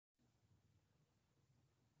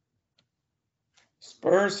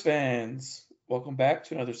Spurs fans, welcome back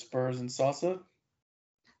to another Spurs and Salsa.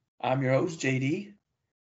 I'm your host, JD,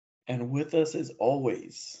 and with us, as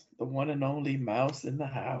always, the one and only Mouse in the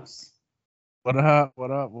house. What up?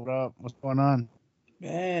 What up? What up? What's going on?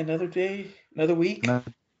 Man, another day, another week.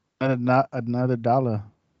 Another dollar.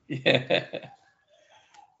 Yeah.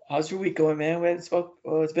 How's your week going, man? We haven't spoke.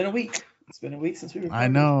 Well, it's been a week. It's been a week since we I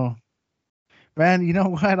recorded. know, man. You know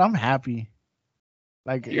what? I'm happy.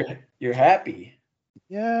 Like, You're happy.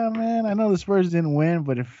 yeah, man. I know the Spurs didn't win,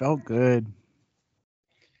 but it felt good.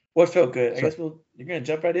 What felt good? I So guess you're gonna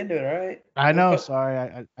jump right into it. All right. I What know. felt?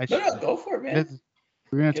 Sorry, No, no, go for it, man.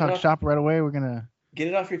 we're gonna Get it talk off. shop right away. We're gonna. Get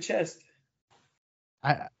it off your chest.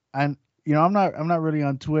 I I'm not really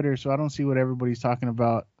on Twitter, so I don't see what everybody's talking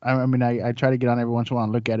about. I mean, I try to get on every once in a while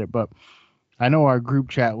and look at it, but I know our group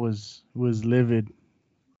chat was livid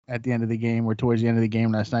at the end of the game, or towards the end of the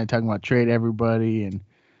game last night, talking about trade everybody and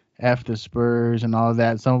F the Spurs and all of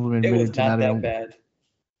that. Some of them It was admitted to not not that even. bad.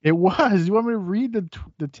 It was. You want me to read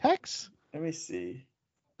the text? Let me see.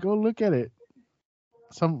 Go look at it.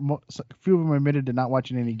 A few of them admitted to not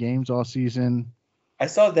watching any games all season. I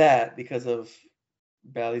saw that because of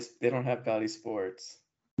Bally. They don't have Bally Sports.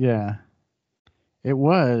 Yeah, it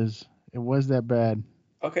was. It was that bad.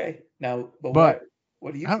 Okay, now, but But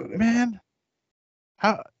what do you how, feel good about? man,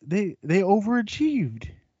 how they overachieved.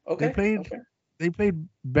 They Okay, played okay, they played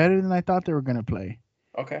better than I thought they were gonna play.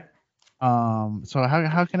 okay. So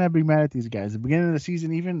how can I be mad at these guys? The beginning of the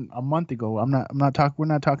season, even a month ago, I'm not talking. We're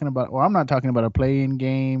not talking about, or I'm not talking about a play-in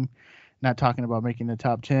game. Not talking about making the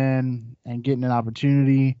top 10 and getting an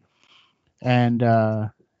opportunity. And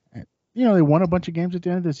they won a bunch of games at the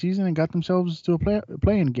end of the season and got themselves to a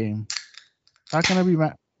play-in game. How can I be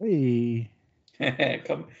mad? Hey,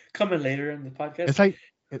 Coming later in the podcast. it's like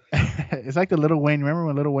it's like the Little Wayne. Remember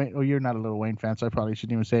when Little Wayne? Oh, you're not a Little Wayne fan, so I probably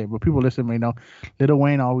shouldn't even say it. But people listening may know. Little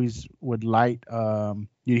Wayne always would light.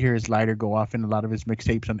 You hear his lighter go off in a lot of his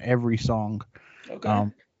mixtapes on every song. Okay,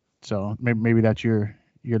 Um, so maybe that's your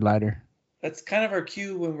lighter. that's kind of our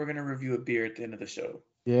cue when we're gonna review a beer at the end of the show.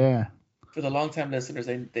 Yeah, For the long-time listeners,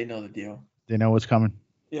 they know the deal. they know what's coming.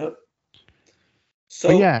 Yep.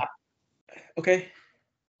 But So, yeah, okay,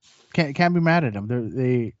 can't be mad at them.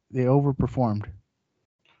 They overperformed.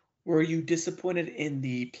 were you disappointed in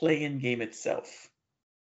the play-in game itself?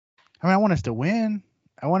 I mean, I want us to win.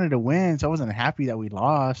 I wanted to win, so I wasn't happy that we Yeah,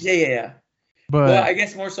 lost. yeah, yeah. Well, But I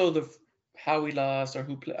guess more so the how we lost or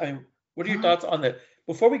who play. What are your uh, thoughts on the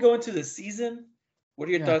before we go into the season? What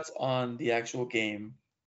are your yeah, thoughts on the actual game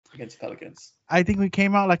against Pelicans? I think we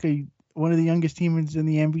came out like a one of the youngest teams in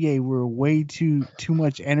the NBA. We were way too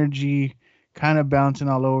much energy, kind of bouncing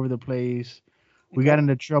all over the place. We got Okay.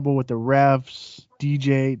 into trouble with the refs.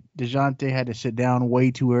 DJ Dejounte had to sit down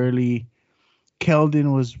way too early.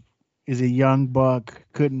 Keldon is a young buck.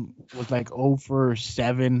 Couldn't was like 0 for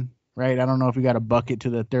 7. Right. I don't know if he got a bucket to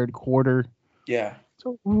the third quarter. Yeah.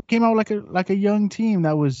 So we came out like a young team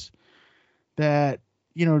that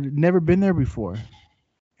never been there before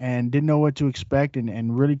and didn't know what to expect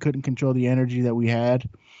and really couldn't control the energy that we had.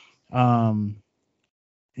 Um,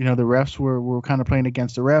 the refs were kind of playing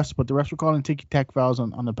against the refs, but the refs were calling ticky tack fouls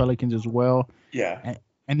on the Pelicans as well. Yeah.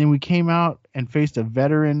 And then we came out and faced a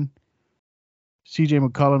veteran, CJ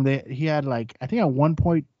McCollum. He had like, I think at one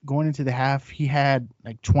point going into the half, he had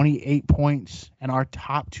like 28 points, and our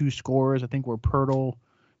top two scorers, I think, were Pirtle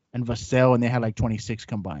and Vassell, and they had like 26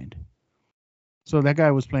 combined. So that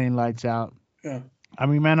guy was playing lights out. Yeah. I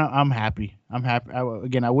mean, man, I'm happy. I'm happy.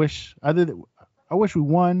 Again, I wish we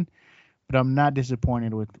won, but I'm not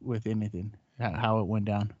disappointed with anything how it went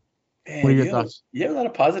down. What are Man, your thoughts? you have a lot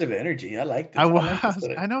of positive energy. I like I this. I like this. was,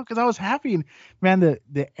 I know, because I was happy, and man,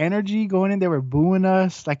 the energy going in, they were booing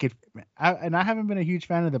us like it. I haven't been a huge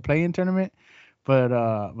fan of the play-in tournament, but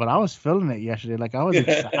I was feeling it yesterday. Like I was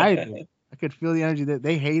excited. I could feel the energy that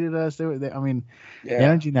they hated us. I mean, the Yeah.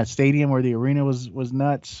 energy in that stadium or the arena was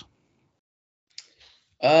nuts.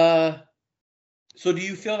 Uh, so do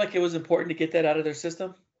you feel like it was important to get that out of their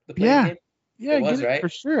system, the playing Yeah, game? It yeah, get was, it right? for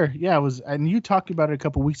sure. Yeah, it was, and you talked about it a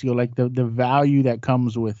couple weeks ago. Like the value that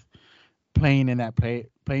comes with playing in that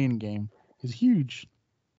playing game is huge.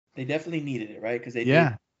 They definitely needed it, right? Because they did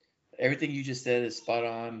Yeah, everything you just said is spot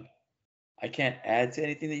on. I can't add to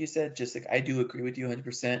anything that you said. Just like I do agree with you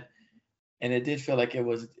 100%. And it did feel like it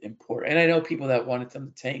was important. And I know people that wanted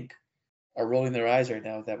them to tank are rolling their eyes right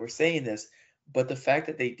now that we're saying this, but the fact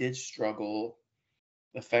that they did struggle,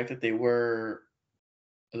 the fact that they were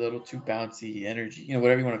a little too bouncy energy,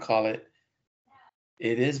 whatever you want to call it,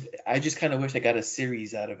 it is. I just kind of wish I got a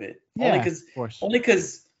series out of it, yeah, of course. only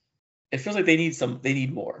because it feels like they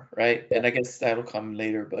need more, right? And I guess that'll come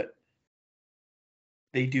later, but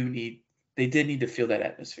they did need to feel that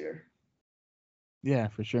atmosphere. Yeah,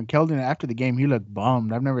 for sure. And Keldon, after the game, he looked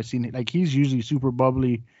bummed. I've never seen it. Like, he's usually super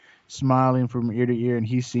bubbly, smiling from ear to ear, and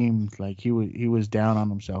he seemed like he was down on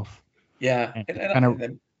himself. Yeah, And and, kind of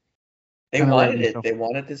they kind of writing wanted it. himself. They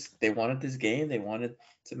wanted this. They wanted this game. They wanted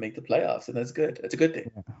to make the playoffs, and that's good. That's a good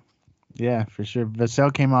thing. Yeah, for sure.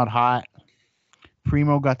 Vassell came out hot.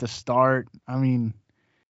 Primo got the start. I mean,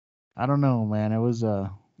 I don't know, man. It was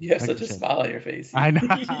You have like such you a said. smile on your face. I know.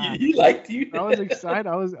 You liked you. I was excited.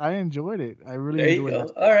 I enjoyed it. I really There you enjoyed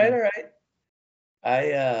go. that. All right, all right.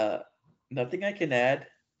 I nothing I can add.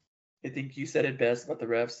 I think you said it best about the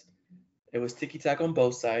refs. It was ticky tack on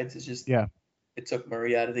both sides. It's just Yeah. it took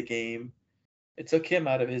Murray out of the game. It took him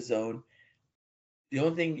out of his zone. The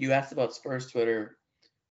only thing you asked about Spurs Twitter,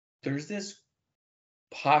 there's this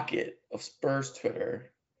pocket of Spurs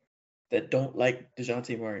Twitter that don't like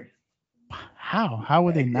DeJounte Murray. How? How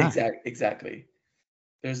would they not? Exactly.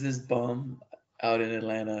 There's this bum out in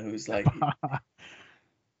Atlanta who's like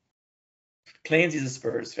claims he's a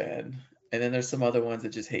Spurs fan, and then there's some other ones that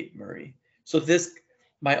just hate Murray. So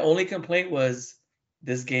my only complaint was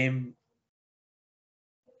this game,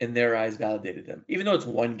 in their eyes, validated him. Even though it's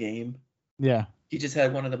one game, Yeah. he just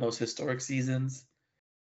had one of the most historic seasons.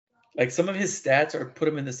 Like some of his stats are put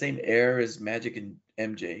him in the same air as Magic and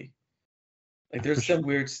MJ. Like For there's sure. some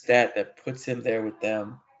weird stat that puts him there with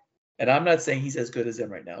them. And I'm not saying he's as good as them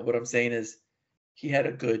right now. What I'm saying is he had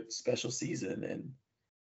a good special season and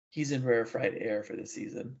he's in rarefied air for this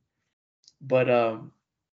season. But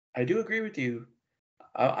I do agree with you.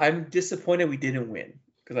 I'm disappointed we didn't win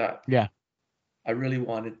because Yeah. I really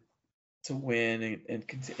wanted to win and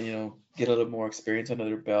get a little more experience under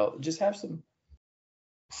their belt and just have some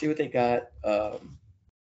see what they got.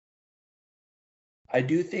 I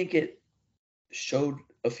do think it showed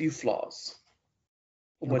a few flaws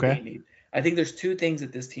of what they Okay. need. I think there's two things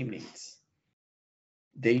that this team needs.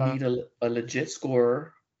 They Uh, need a legit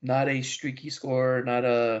scorer, not a streaky scorer, not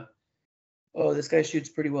a this guy shoots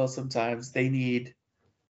pretty well sometimes. They need,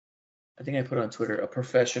 I think I put on Twitter, a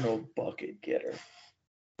professional bucket getter.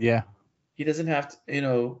 yeah. He doesn't have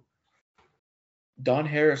to, Don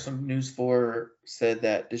Harris from News 4 said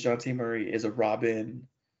that DeJounte Murray is a Robin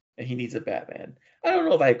and he needs a Batman. I don't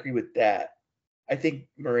know if I agree with that. I think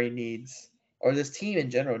Murray needs, or this team in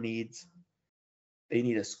general they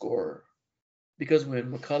need a scorer. Because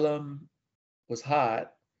when McCollum was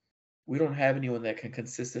hot, we don't have anyone that can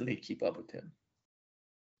consistently keep up with him.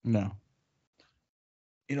 No.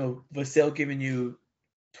 Vassell giving you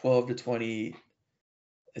 12 to 20,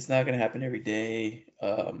 it's not going to happen every day.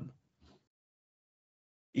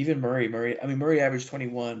 Even Murray, I mean, Murray averaged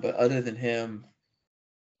 21, but other than him,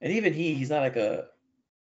 and even he's not like a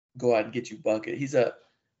go out and get you bucket.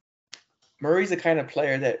 Murray's the kind of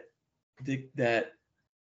player that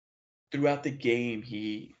throughout the game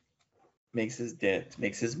he makes his dent,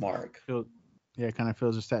 makes his mark, Yeah, kind of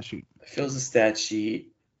fills the stat sheet. fills the stat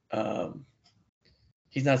sheet.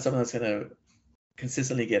 He's not someone that's going to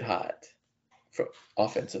consistently get hot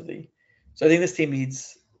offensively. So I think this team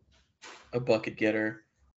needs a bucket getter,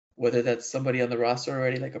 whether that's somebody on the roster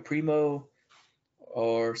already, like a Primo,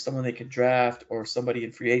 or someone they could draft, or somebody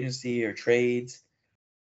in free agency or trades.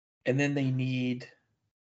 And then they need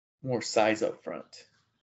more size up front.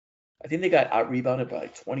 I think they got out rebounded by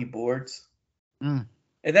like 20 boards. Mm.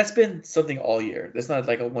 And that's been something all year. That's not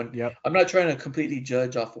like a one. Yep. I'm not trying to completely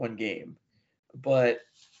judge off one game, but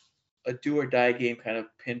a do or die game kind of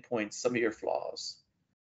pinpoints some of your flaws.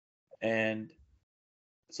 And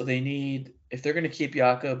so they need, if they're going to keep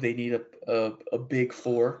Jakob, they need a big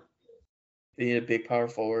four. They need a big power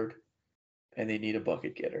forward, and they need a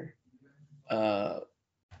bucket getter.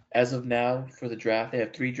 As of now, for the draft, they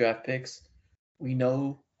have 3 draft picks. We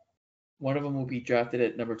know one of them will be drafted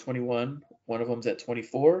at number 21. One of them's at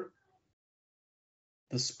 24.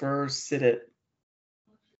 The Spurs sit at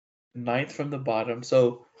 9th from the bottom.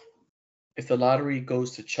 So if the lottery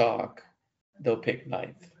goes to chalk, they'll pick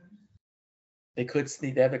 9th. They could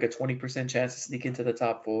sneak. They have like a 20% chance to sneak into the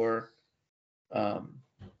top 4.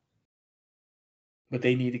 But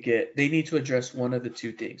they need to address one of the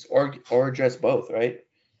two things, or address both, right?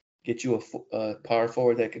 Get you a power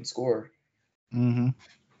forward that can score. Mm-hmm.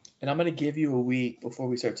 And I'm going to give you a week before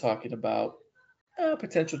we start talking about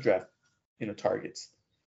potential draft, targets.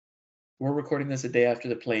 We're recording this a day after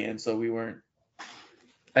the play-in, so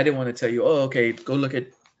I didn't want to tell you, oh, okay, go look at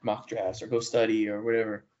mock drafts or go study or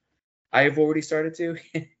whatever. I've already started to.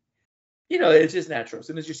 It's just natural. As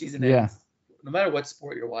soon as your season ends, no matter what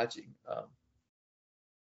sport you're watching.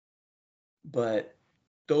 But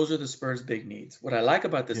those are the Spurs' big needs. What I like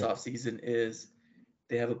about this offseason is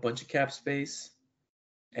they have a bunch of cap space.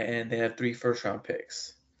 and they have 3 first-round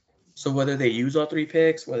picks. So whether they use all 3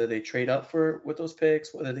 picks, whether they trade up with those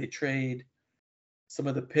picks, whether they trade some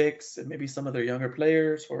of the picks and maybe some of their younger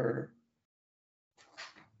players for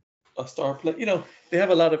a star play, they have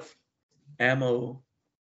a lot of ammo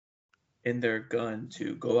in their gun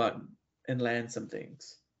to go out and land some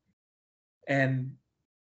things. And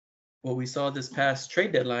what we saw this past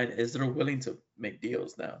trade deadline is they're willing to make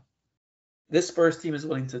deals now. This Spurs team is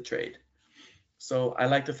willing to trade. So I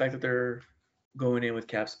like the fact that they're going in with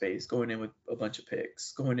cap space, going in with a bunch of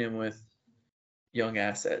picks, going in with young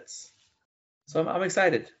assets. So I'm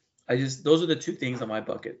excited. Those are the 2 things on my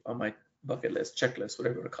bucket list, checklist,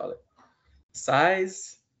 whatever you want to call it.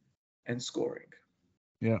 Size and scoring.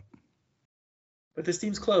 Yeah. But this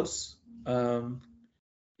team's close.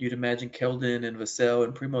 You'd imagine Keldon and Vassell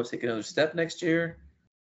and Primo take another step next year.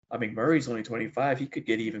 I mean, Murray's only 25. He could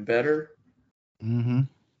get even better. Mm-hmm.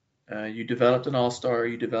 You developed an all-star.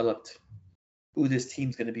 You developed who this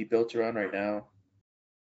team's going to be built around right now.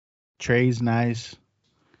 Trey's nice.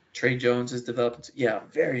 Trey Jones is developed. Yeah,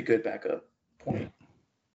 very good backup point.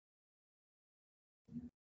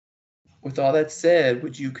 With all that said,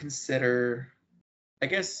 would you consider, I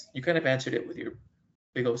guess you kind of answered it with your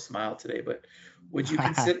big old smile today, but would you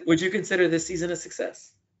consider this season a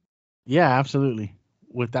success? Yeah, absolutely.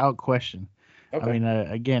 Without question. Okay. I mean,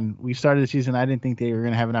 again, we started the season. I didn't think they were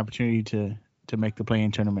going to have an opportunity to make the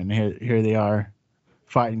play-in tournament. And here they are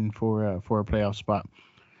fighting for a playoff spot.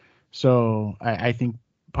 So I think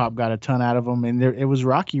Pop got a ton out of them. And it was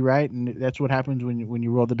rocky, right? And that's what happens when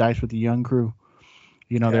you roll the dice with the young crew.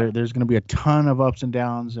 There's going to be a ton of ups and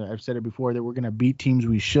downs. I've said it before that we're going to beat teams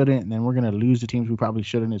we shouldn't, and then we're going to lose the teams we probably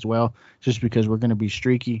shouldn't as well, just because we're going to be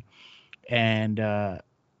streaky. And,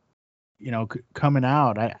 coming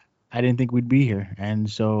out, I didn't think we'd be here. And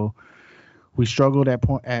so we struggled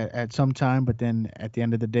at some time, but then at the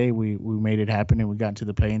end of the day, we made it happen and we got into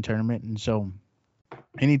the play-in tournament. And so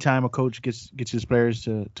anytime a coach gets his players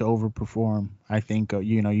to overperform, I think,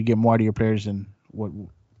 you get more out of your players than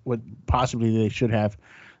what possibly they should have,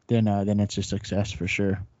 then it's a success for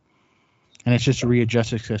sure. And it's just a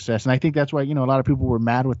readjusted success. And I think that's why, a lot of people were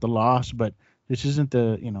mad with the loss, but this isn't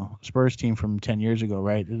the, Spurs team from 10 years ago,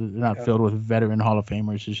 right? They're not filled with veteran Hall of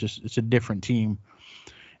Famers. It's a different team.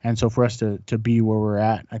 And so for us to be where we're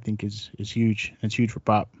at, I think is huge. It's huge for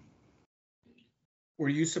Pop. Were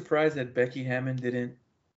you surprised that Becky Hammon didn't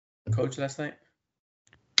coach last night?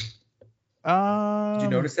 Did you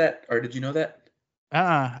notice that, or did you know that?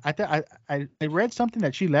 I read something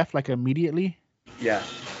that she left like immediately. Yeah.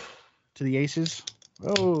 To the Aces.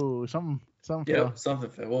 Oh, something. Yeah,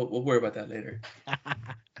 something. We'll worry about that later.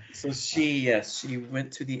 So she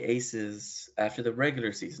went to the Aces after the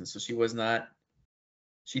regular season. So she was not.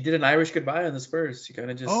 She did an Irish goodbye on the Spurs. She kind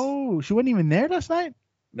of just. Oh, she wasn't even there last night?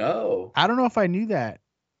 No. I don't know if I knew that.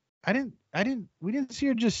 We didn't see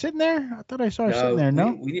her just sitting there. I thought I saw her sitting there.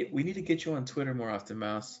 No. We need to get you on Twitter more often,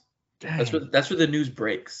 Mouse. Dang. That's where the news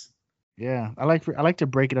breaks. Yeah, I like to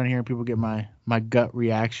break it on here and people get my gut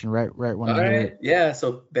reaction right when I hear it. Yeah,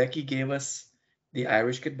 so Becky gave us the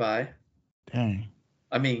Irish goodbye. Dang.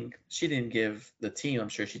 I mean, she didn't give the team. I'm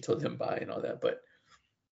sure she told them bye and all that, but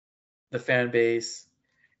the fan base,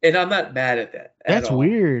 and I'm not mad at that. That's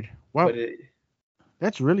weird. Wow.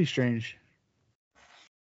 That's really strange.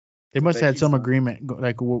 They must have had some agreement,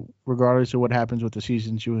 like regardless of what happens with the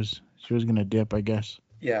season, she was gonna dip, I guess.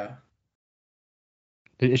 Yeah.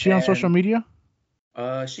 Is she on social media?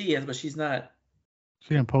 She is, but she's not. She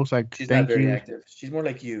didn't post like. She's not very active. She's more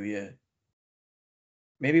like you, yeah.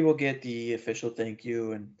 Maybe we'll get the official thank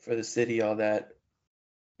you and for the city, all that.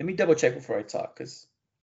 Let me double check before I talk, cause.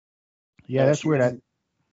 Yeah, that's weird.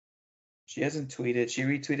 She hasn't tweeted. She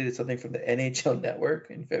retweeted something from the NHL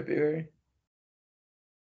Network in February.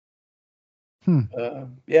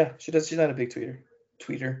 Yeah, she does. She's not a big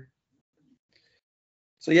tweeter.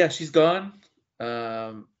 So yeah, she's gone.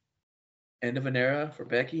 End of an era for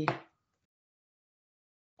Becky.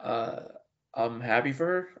 I'm happy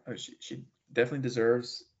for her. She definitely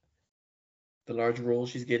deserves the large role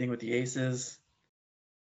she's getting with the Aces.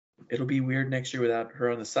 It'll be weird next year without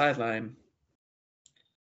her on the sideline.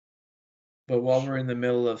 But while we're in the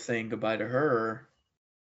middle of saying goodbye to her,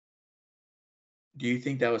 do you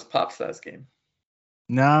think that was Pop's last game?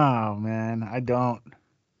 No, man, I don't.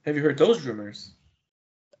 Have you heard those rumors?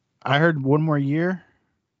 I heard one more year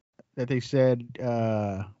that they said,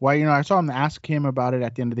 I saw him ask him about it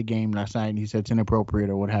at the end of the game last night, and he said it's inappropriate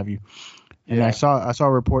or what have you. And yeah. I saw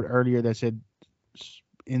a report earlier that said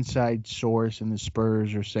inside source and the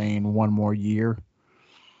Spurs are saying one more year.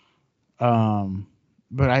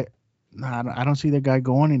 But I don't see the guy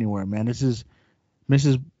going anywhere, man. This is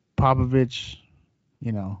Mrs. Popovich,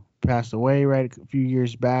 passed away right a few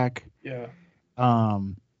years back. Yeah.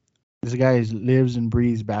 This guy lives and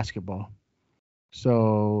breathes basketball.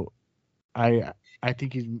 So I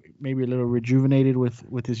think he's maybe a little rejuvenated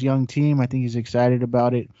with his young team. I think he's excited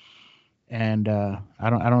about it, and I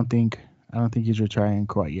don't think he's retiring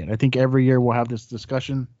quite yet. I think every year we'll have this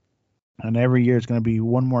discussion, and every year it's going to be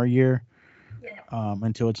one more year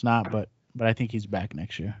until it's not. But I think he's back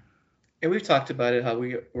next year. And we've talked about it, how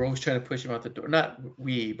we're always trying to push him out the door. Not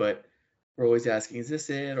we, but we're always asking, is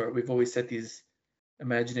this it? Or we've always set these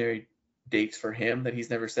imaginary dates for him that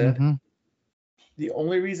he's never said. Mm-hmm. The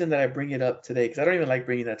only reason that I bring it up today, because I don't even like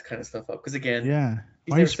bringing that kind of stuff up, because again,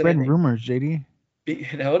 why are you spreading rumors, JD?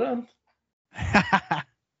 Hold on.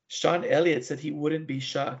 Sean Elliott said he wouldn't be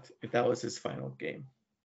shocked if that was his final game.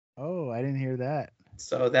 Oh, I didn't hear that.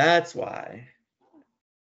 So that's why.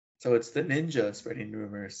 So it's the ninja spreading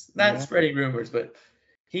rumors. Not spreading rumors, but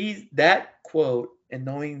that quote, and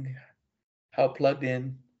knowing how plugged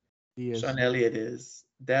in Sean Elliott is,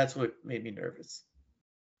 that's what made me nervous.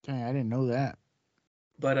 Dang, I didn't know that.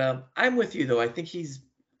 But I'm with you though. I think he's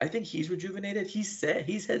rejuvenated. He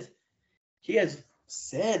has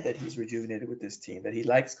said that he's rejuvenated with this team, that he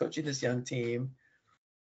likes coaching this young team.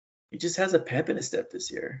 He just has a pep in his step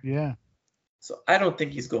this year. Yeah. So I don't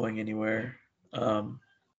think he's going anywhere.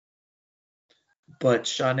 But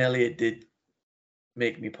Sean Elliott did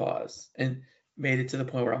make me pause and made it to the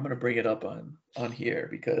point where I'm going to bring it up on here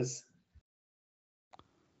because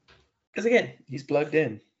again, he's plugged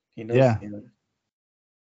in. He knows. Yeah.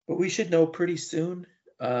 But we should know pretty soon.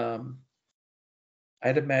 I'd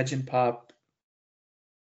imagine Pop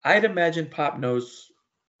knows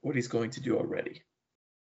what he's going to do already.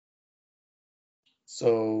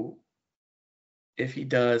 So if he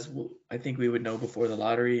does, I think we would know before the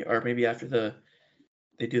lottery, or maybe after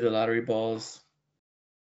they do the lottery balls,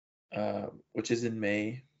 which is in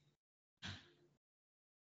May.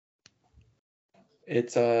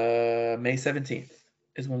 It's May 17th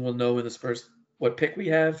is when we'll know in the Spurs what pick we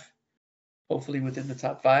have, hopefully within the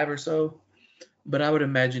top 5 or so. But I would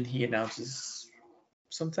imagine he announces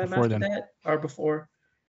sometime before after that or before.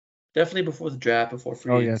 Definitely before the draft, before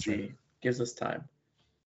free agency. Right. Gives us time.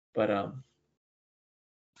 But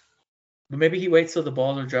maybe he waits till the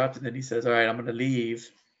balls are dropped and then he says, all right, I'm going to leave.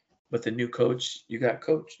 But the new coach, you got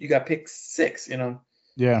pick 6,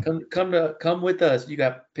 Yeah. Come with us. You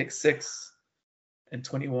got pick 6 and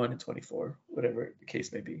 21 and 24, whatever the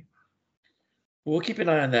case may be. We'll keep an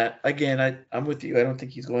eye on that. Again, I'm with you. I don't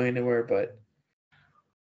think he's going anywhere, but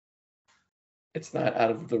it's not out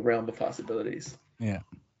of the realm of possibilities. Yeah.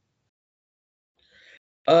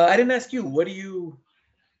 I didn't ask you,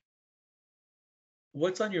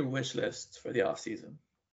 what's on your wish list for the offseason?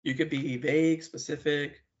 You could be vague,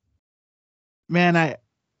 specific. Man, I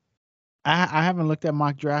haven't looked at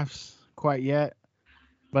mock drafts quite yet,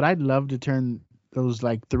 but I'd love to turn those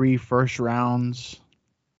 3 first rounds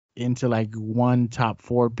into one top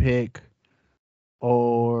 4 pick,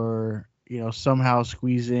 or somehow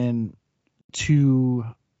squeeze in 2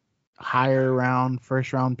 higher round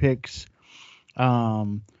first round picks,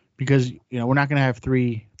 because we're not gonna have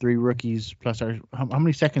three rookies plus our how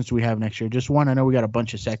many seconds do we have next year? Just 1. I know we got a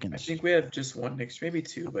bunch of seconds. I think we have just 1 next year, maybe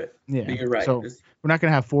 2, but yeah, but you're right. So we're not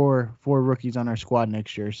gonna have four rookies on our squad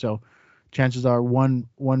next year, so chances are one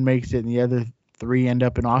makes it and the other 3 end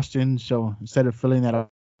up in Austin. So instead of filling that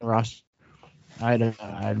roster,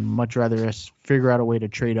 I'd much rather us figure out a way to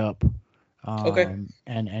trade up,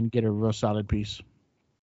 and get a real solid piece.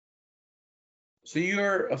 So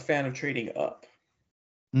you're a fan of trading up?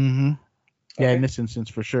 Mm-hmm. Yeah, okay. In this instance,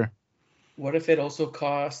 for sure. What if it also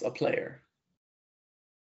costs a player?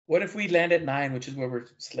 What if we land at 9, which is where we're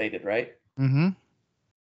slated, right? Mm-hmm.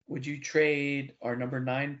 Would you trade our number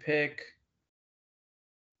 9 pick,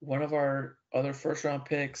 one of our other first-round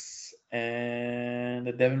picks, and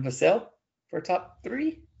a Devin Vassell for a top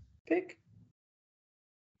 3 pick?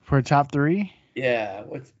 For a top 3? Yeah,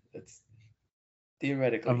 that's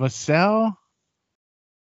theoretically. A Vassell?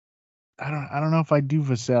 I don't know if I do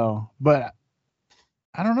Vassell, but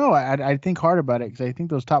I don't know. I think hard about it because I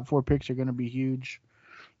think those top 4 picks are going to be huge.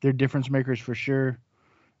 They're difference makers for sure.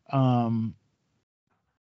 Maybe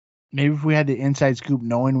if we had the inside scoop,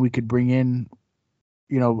 knowing we could bring in,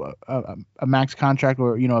 a max contract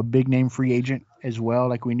or a big name free agent as well,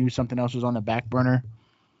 like we knew something else was on the back burner.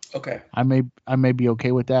 Okay. I may be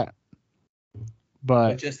okay with that.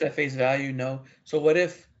 But just at face value, no. So what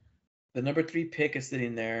if the number 3 pick is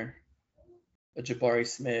sitting there, a Jabari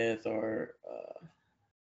Smith or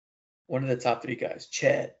one of the top 3 guys,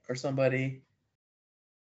 Chet or somebody,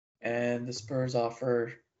 and the Spurs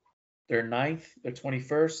offer They're 9th. They're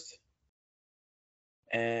 21st.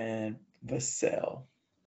 And Vassell.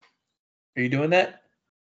 Are you doing that?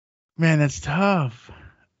 Man, that's tough.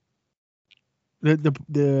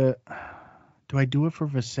 The do I do it for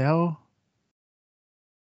Vassell?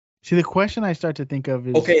 See, the question I start to think of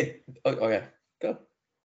is Okay. Okay. Go.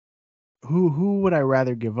 who would I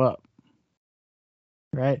rather give up?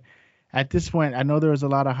 Right? At this point, I know there was a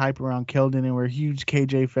lot of hype around Keldon, and we're huge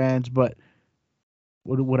KJ fans, but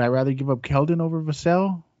would I rather give up Keldon over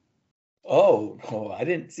Vassell? Oh, I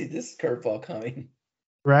didn't see this curveball coming.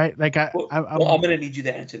 Right? Like Well, I'm I'm gonna need you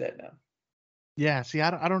to answer that now. yeah. See,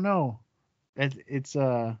 I don't know. It's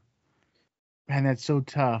man, that's so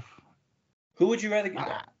tough. Who would you rather get?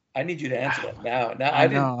 I, I need you to answer that now. Now I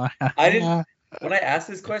know. I didn't. When I asked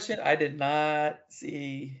this question, I did not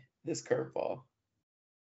see this curveball.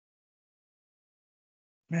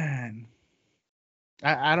 Man,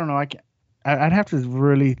 I don't know. I'd have to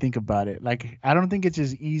really think about it. Like, I don't think it's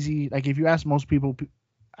as easy. Like, if you ask most people,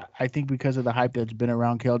 I think because of the hype that's been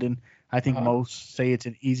around Keldon, I think Uh-huh. most say it's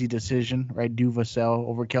an easy decision, right? Do Vassell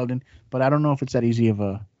over Keldon, but I don't know if it's that easy of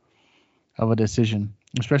a decision,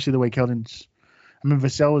 especially the way Keldon's. I mean,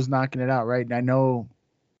 Vassell is knocking it out, right? And I know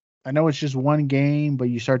it's just one game, but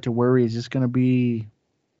you start to worry: is this going to be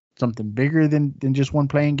something bigger than just one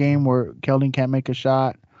playing game where Keldon can't make a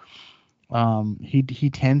shot? He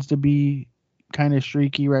tends to be kind of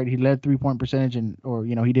streaky, right? He led 3-point percentage, and or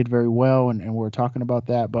he did very well, and we're talking about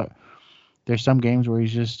that. But there's some games where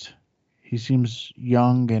he seems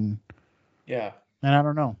young, Yeah. and I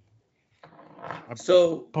don't know. I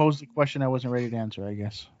So posed a question I wasn't ready to answer, I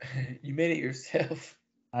guess. you made it yourself.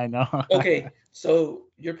 I know. Okay, so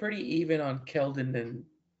you're pretty even on Keldon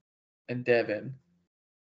and Devin.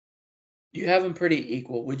 You have them pretty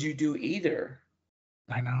equal. Would you do either?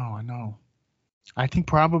 I know. I think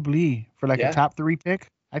probably for like a Yeah. top 3 pick.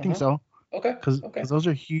 I think Uh-huh. so, Okay. because Okay. those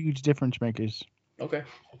are huge difference makers. Okay.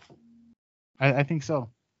 I think so.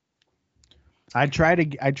 I try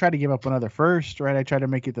to give up another first, right? I try to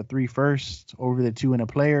make it the 3 first over the 2 in a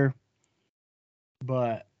player.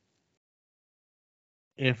 But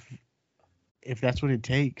if that's what it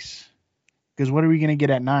takes, because what are we gonna get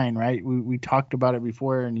at 9, right? We talked about it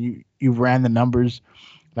before, and you ran the numbers.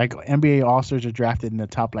 Like NBA All Stars are drafted in the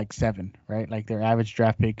top like 7, right? Like their average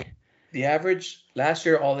draft pick. The average last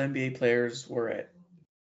year, all NBA players were at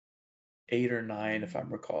 8 or 9, if I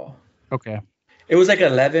recall. Okay. It was like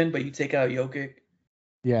 11, but you take out Jokic,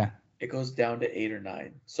 Yeah. it goes down to 8 or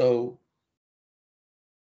 9. So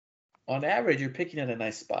on average, you're picking at a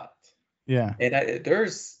nice spot. Yeah. And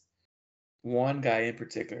there's one guy in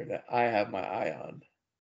particular that I have my eye on,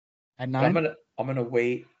 At but 9. I'm gonna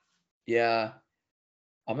wait. Yeah,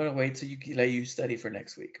 I'm gonna wait till you let you study for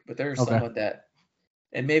next week. But there's Okay. someone that,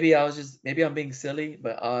 and maybe I'm being silly,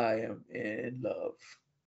 but I am in love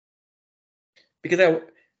because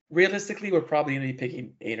realistically we're probably gonna be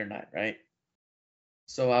picking 8 or 9, right?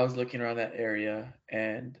 So I was looking around that area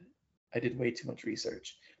and I did way too much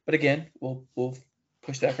research. But again, we'll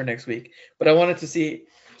push that for next week. But I wanted to see.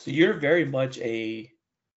 So you're very much a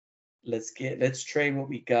let's trade what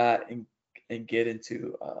we got and get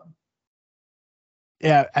into.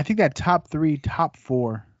 Yeah, I think that top 3, top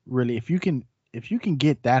 4, really. If you can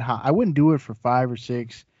get that high, I wouldn't do it for 5 or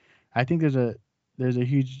 6. I think there's a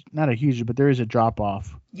huge, not a huge, but there is a drop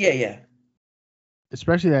off, Yeah.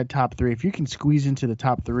 especially that top 3. If you can squeeze into the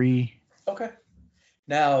top 3, Okay.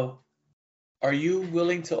 Now, are you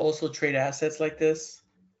willing to also trade assets like this?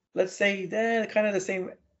 Let's say kind of the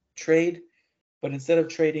same trade, but instead of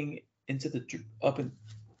trading into the up in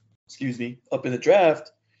the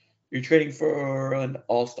draft, you're trading for an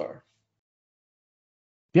all-star.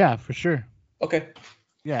 yeah, for sure. Okay.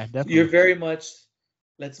 Yeah, So you're definitely. very much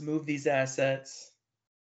let's move these assets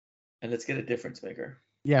and let's get a difference maker.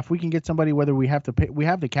 Yeah, if we can get somebody, whether we have to pay, we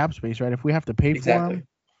have the cap space, right? If we have to pay for Exactly. them,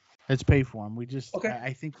 let's pay for them. We just, Okay.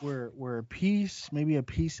 I think we're a piece, maybe a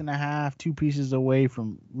piece and a half, 2 pieces away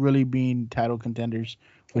from really being title contenders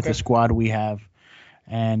with the Okay. squad we have.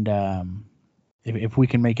 And if we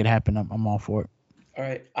can make it happen, I'm all for it. All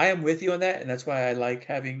right. I am with you on that, and that's why I like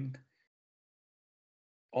having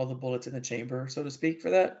all the bullets in the chamber, so to speak, for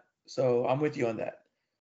that. So I'm with you on that.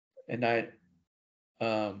 And I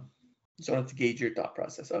just wanted to gauge your thought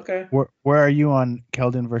process. Okay. Where are you on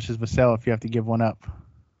Keldon versus Vassell if you have to give one up?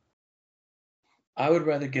 I would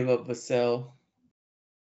rather give up Vassell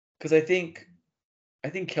because I think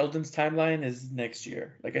Keldon's timeline is next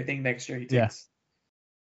year. Like I think next year he Yeah. takes,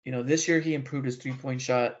 this year he improved his 3-point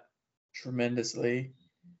shot tremendously.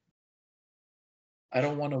 I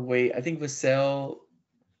don't want to wait. I think Vassell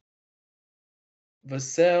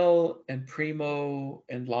Vassell and Primo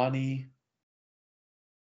and Lonnie,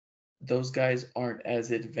 those guys aren't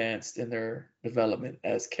as advanced in their development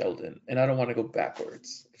as Keldon, and I don't want to go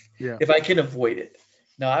backwards Yeah. if I can avoid it.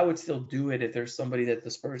 Now, I would still do it if there's somebody that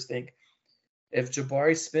the Spurs think. If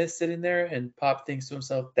Jabari Smith's sitting there and Pop thinks to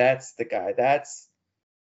himself, that's the guy, that's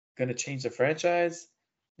going to change the franchise,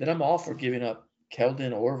 then I'm all for giving up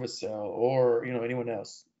Keldon or Vassell or anyone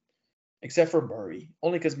else, except for Murray,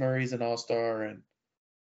 only because Murray's an all-star, and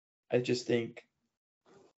I just think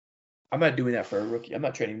I'm not doing that for a rookie. I'm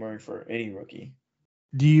not trading Murray for any rookie.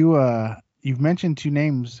 Do you've mentioned two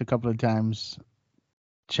names a couple of times,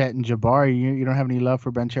 Chet and Jabari. You don't have any love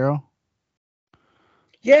for Banchero?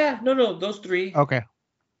 Yeah, no, those three. Okay.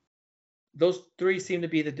 Those three seem to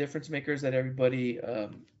be the difference makers that everybody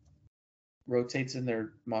rotates in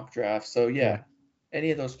their mock draft. So yeah,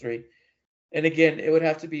 any of those three. And again, it would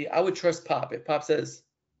have to be. I would trust Pop. If Pop says,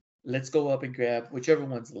 "Let's go up and grab whichever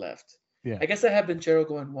one's left." Yeah. I guess I have Banchero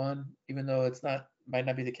going one, even though might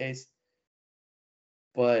not be the case.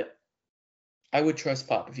 But I would trust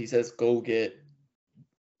Pop if he says, let's go get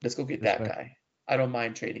that guy. I don't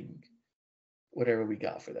mind trading whatever we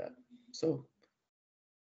got for that. So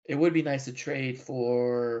it would be nice to trade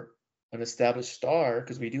for an established star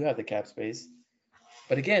because we do have the cap space.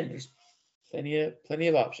 But again, there's plenty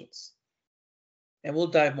of options. And we'll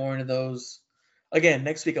dive more into those. Again,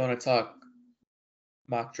 next week I want to talk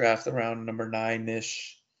mock draft around number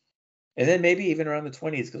 9-ish. And then maybe even around the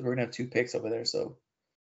 20s because we're going to have 2 picks over there. So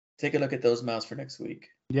take a look at those mouse for next week.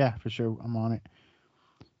 Yeah, for sure. I'm on it.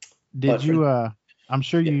 Did you I'm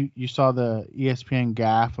sure you saw the ESPN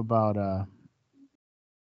gaff about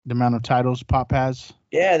the amount of titles Pop has.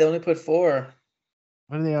 Yeah, they only put 4.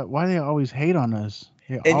 Why do they always hate on us?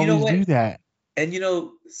 They and always do that. And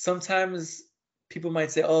sometimes people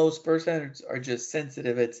might say, "Oh, Spurs fans are just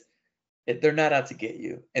sensitive. They're not out to get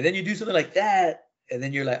you." And then you do something like that, and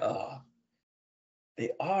then you're like, "Oh,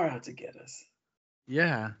 they are out to get us."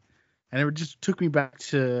 Yeah, and it just took me back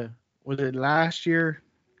to, was it last year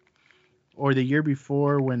or the year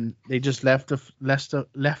before when they just left us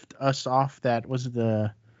off? That was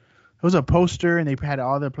it was a poster and they had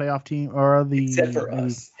all the playoff team or the except for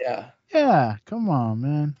us. Yeah. Yeah, come on,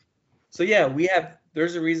 man. So yeah,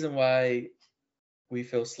 there's a reason why we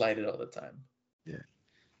feel slighted all the time. Yeah.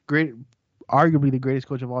 Great, arguably the greatest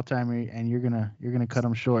coach of all time, and you're gonna cut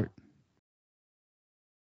him short.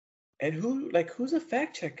 And who's a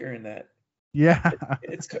fact checker in that? Yeah.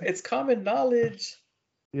 It's common knowledge.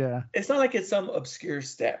 Yeah. It's not like it's some obscure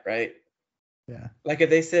stat, right? Yeah. Like if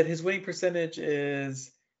they said his winning percentage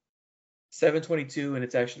is 722 and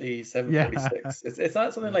it's actually 746. Yeah. It's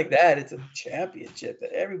not something like that. It's a championship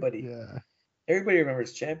that everybody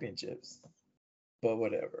remembers championships. But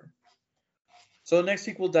whatever. So next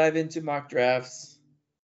week we'll dive into mock drafts.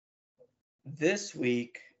 This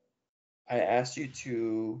week I asked you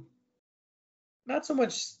to not so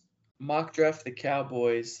much mock draft the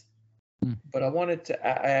Cowboys, but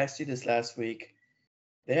I asked you this last week.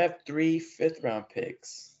 They have 3 5th-round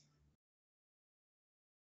picks.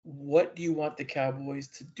 What do you want the Cowboys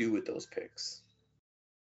to do with those picks?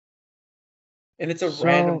 And it's a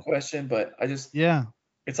random question, but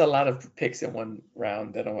it's a lot of picks in one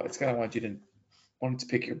round that it's kind of want to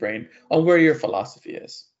pick your brain on where your philosophy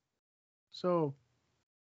is. So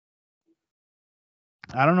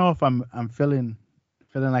I don't know if I'm feeling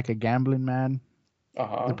like a gambling man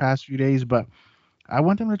the past few days, but I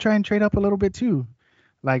want them to try and trade up a little bit too.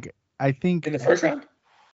 Like I think in the first round.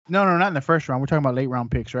 No, not in the first round. We're talking about late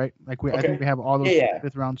round picks, right? Like I think we have all those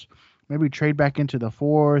 5th rounds. Maybe trade back into the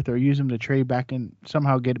 4th or use them to trade back in,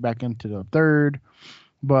 somehow get back into the 3rd.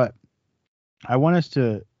 But I want us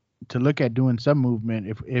to look at doing some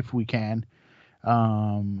movement if we can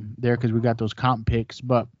there, because we got those comp picks.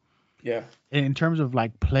 But yeah, in terms of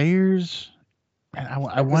like players, and I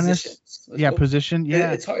want us position.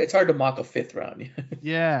 Yeah, it's hard to mock a 5th round.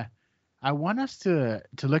 Yeah, I want us to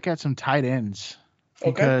look at some tight ends.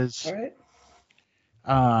 Because all right.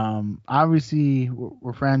 Obviously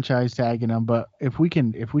we're franchise tagging them, but if we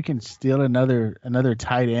can steal another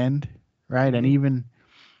tight end, right, and even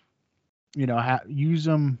use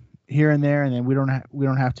them here and there, and then we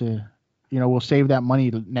don't have to, we'll save that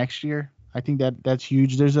money next year. I think that's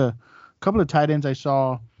huge. There's a couple of tight ends I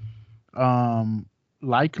saw,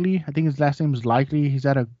 Likely, I think his last name is Likely. He's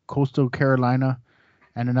out of Coastal Carolina,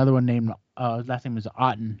 and another one named his last name is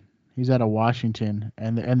Otten. He's out of Washington,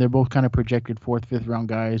 and they're both kind of projected 4th, 5th round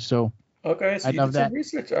guys. So okay, so you did some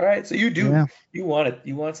research. All right, so you do you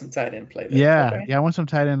want some tight end play there. Yeah, I want some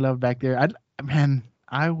tight end love back there.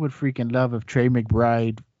 I would freaking love if Trey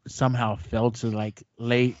McBride somehow fell to like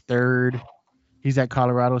late 3rd, He's at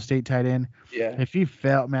Colorado State tight end. Yeah. If he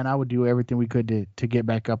fell, man, I would do everything we could to get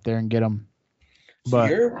back up there and get him. So But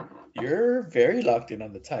you're very locked in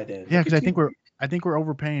on the tight end. yeah, Look because at you. I think we're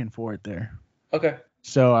overpaying for it there. Okay.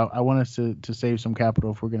 So I want us to save some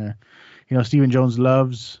capital if we're gonna, Stephen Jones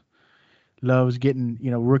loves getting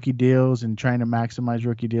rookie deals and trying to maximize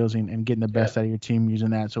rookie deals and getting the best out of your team using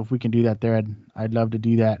that. So if we can do that there, I'd love to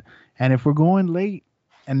do that. And if we're going late,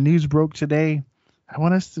 and news broke today, I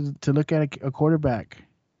want us to look at a quarterback.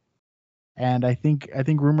 And I think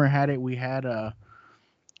rumor had it we had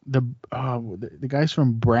the guys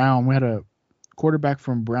from Brown. We had a quarterback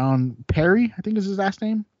from Brown, Perry, I think is his last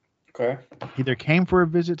name. Okay. Either came for a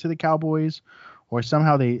visit to the Cowboys, or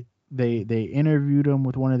somehow they interviewed him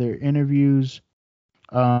with one of their interviews.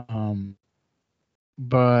 But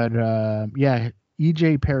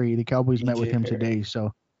EJ Perry, the Cowboys met with him today.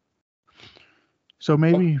 So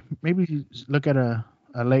maybe look at a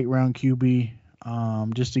late round QB,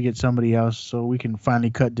 just to get somebody else so we can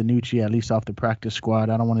finally cut DiNucci at least off the practice squad.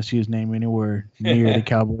 I don't want to see his name anywhere near the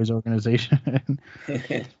Cowboys organization.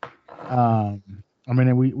 I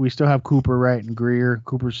mean, we still have Cooper, right, and Greer.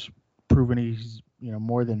 Cooper's proven he's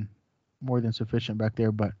more than sufficient back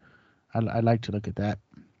there, but I'd like to look at that.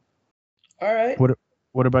 All right.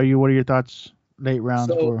 What about you? What are your thoughts late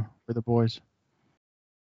rounds for the boys?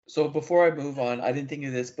 So before I move on, I didn't think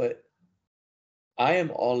of this, but I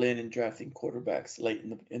am all in drafting quarterbacks late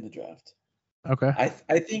in the draft. Okay.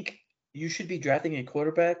 I think you should be drafting a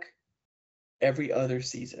quarterback every other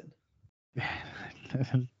season.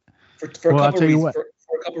 For a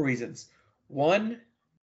couple reasons. One,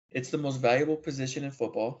 it's the most valuable position in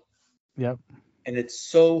football. Yep. And it's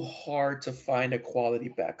so hard to find a quality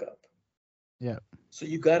backup. Yep. So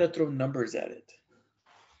you got to throw numbers at it.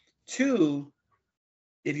 Two,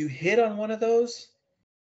 if you hit on one of those,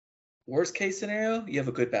 worst case scenario, you have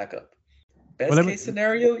a good backup. Best case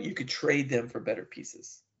scenario, you could trade them for better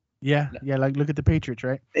pieces. Yeah, like look at the Patriots,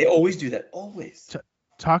 right? They always do that, always.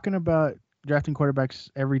 Talking about drafting quarterbacks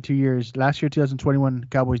every 2 years. Last year, 2021,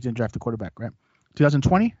 Cowboys didn't draft a quarterback, right?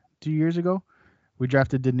 2020, 2 years ago, we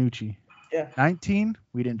drafted DiNucci. Yeah. 19,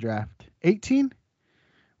 we didn't draft. 18,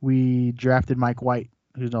 we drafted Mike White,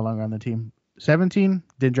 who's no longer on the team. 17,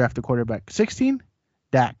 didn't draft a quarterback. 16,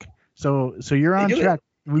 Dak. So you're on track.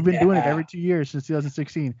 We've been doing it every 2 years since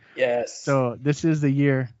 2016. Yes. So this is the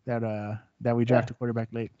year that we draft a quarterback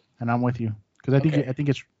late, and I'm with you because I think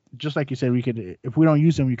it's just like you said. We could, if we don't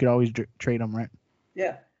use them, you could always trade them, right?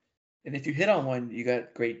 Yeah, and if you hit on one, you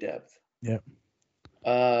got great depth. Yep.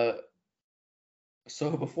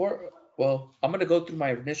 So I'm gonna go through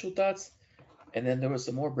my initial thoughts, and then there was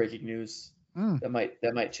some more breaking news that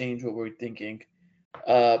might change what we're thinking.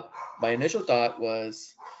 My initial thought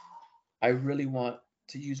was, I really want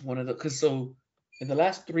to use one of the, because so in the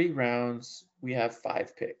last 3 rounds we have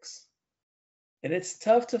 5 picks, and it's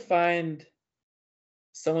tough to find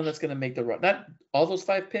someone that's going to make the run. Not all those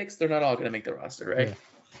 5 picks, they're not all going to make the roster, right? Yeah.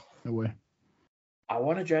 No way. I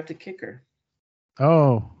want to draft a kicker.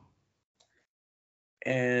 Oh.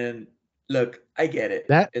 And look, I get it.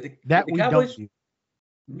 That the we Cowboys, don't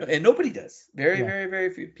do. And nobody does. Very, very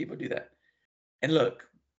few people do that. And look,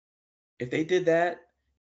 if they did that,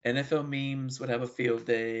 NFL memes would have a field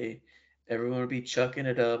day. Everyone would be chucking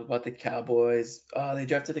it up about the Cowboys. Oh, they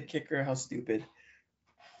drafted a kicker. How stupid.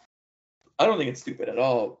 I don't think it's stupid at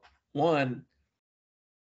all. One,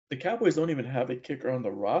 the Cowboys don't even have a kicker on the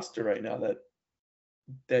roster right now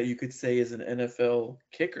that you could say is an NFL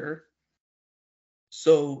kicker.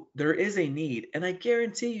 So there is a need. And I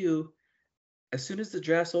guarantee you, as soon as the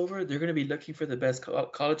draft's over, they're going to be looking for the best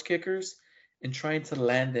college kickers and trying to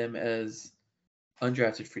land them as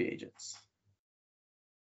undrafted free agents.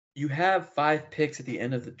 You have 5 picks at the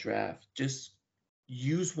end of the draft. Just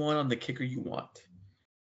use one on the kicker you want.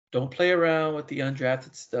 Don't play around with the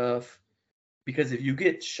undrafted stuff, because if you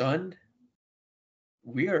get shunned,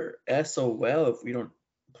 we are SOL if we don't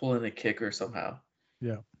pull in a kicker somehow.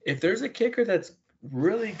 Yeah. If there's a kicker that's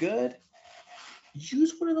really good,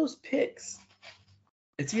 use one of those picks.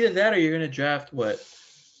 It's either that or you're going to draft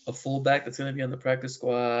a fullback that's going to be on the practice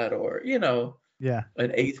squad, or an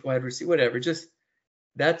 8th wide receiver, whatever. Just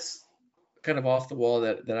that's kind of off the wall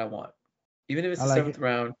that I want. Even if it's the 7th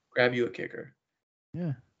round, grab you a kicker.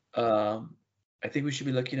 Yeah. I think we should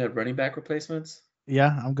be looking at running back replacements.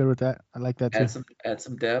 Yeah, I'm good with that. I like that too. Add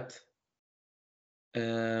some depth.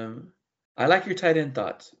 I like your tight end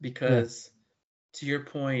thoughts because, to your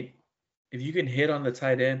point, if you can hit on the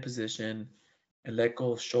tight end position and let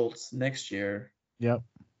go of Schultz next year,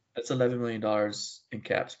 that's $11 million in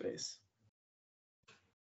cap space.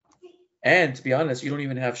 And to be honest, you don't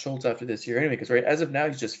even have Schultz after this year anyway, because as of now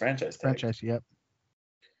he's just franchise tag. Franchise, yep.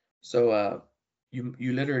 So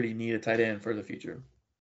you literally need a tight end for the future.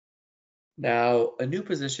 Now, a new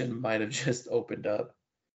position might have just opened up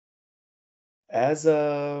as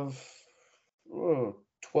of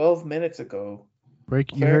 12 minutes ago.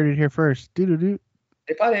 Break. You heard it here first. Doo-doo-doo.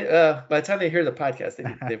 They probably by the time they hear the podcast,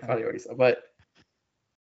 they probably already saw. But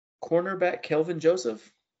cornerback Kelvin Joseph,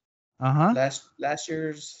 last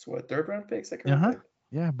year's third round pick, second round pick.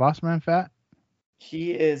 Yeah, boss man fat.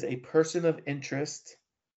 He is a person of interest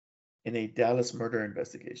in a Dallas murder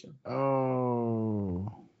investigation.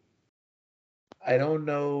 Oh. I don't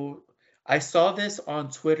know. I saw this on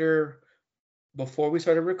Twitter before we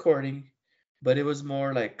started recording, but it was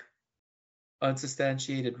more like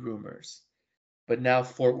unsubstantiated rumors. But now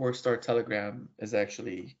Fort Worth Star-Telegram is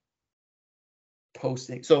actually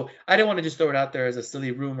posting. So I didn't want to just throw it out there as a silly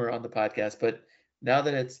rumor on the podcast, but now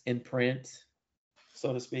that it's in print,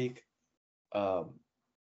 so to speak,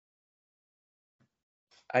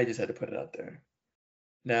 I just had to put it out there.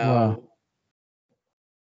 Now,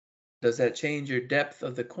 does that change your depth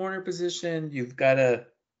of the corner position? You've got to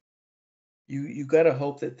you got to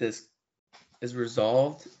hope that this is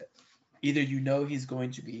resolved. Either he's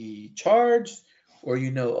going to be charged, or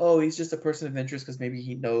he's just a person of interest because maybe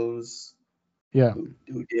he knows who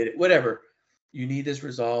did it. Whatever. You need this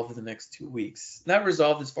resolved in the next 2 weeks. Not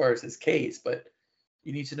resolved as far as his case, but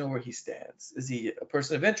you need to know where he stands. Is he a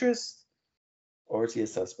person of interest, or is he a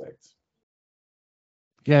suspect?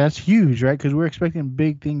 Yeah, that's huge, right? Because we're expecting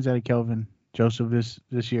big things out of Kelvin Joseph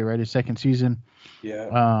this year, right? His second season.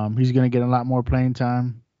 Yeah. He's gonna get a lot more playing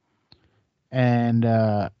time. And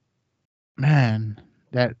man,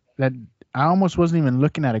 that I almost wasn't even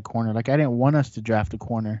looking at a corner. Like I didn't want us to draft a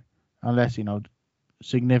corner unless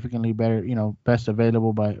significantly better, best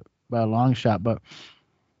available by a long shot. But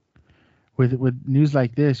with news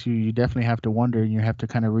like this, you definitely have to wonder, and you have to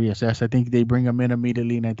kind of reassess. I think they bring him in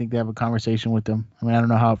immediately, and I think they have a conversation with him. I mean, I don't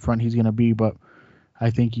know how upfront he's gonna be, but I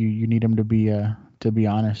think you need him to be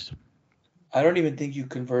honest. I don't even think you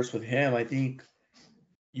converse with him. I think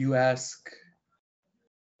you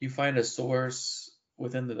find a source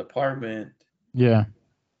within the department. Yeah.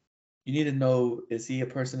 You need to know, is he a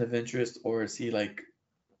person of interest, or is he like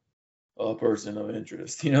a person of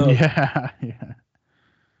interest? Yeah.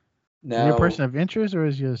 Now, is he a person of interest, or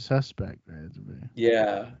is he a suspect?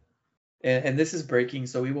 Yeah. And this is breaking,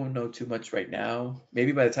 so we won't know too much right now.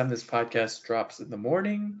 Maybe by the time this podcast drops in the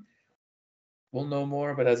morning, we'll know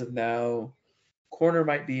more. But as of now, corner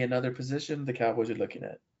might be another position the Cowboys are looking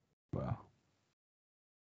at. Wow.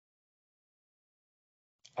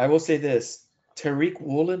 I will say this. Tariq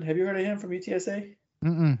Woolen, have you heard of him from UTSA?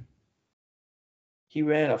 Mm-mm. He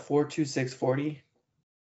ran a 4.26 40.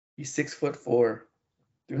 He's 6'4",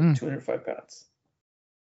 205 pounds.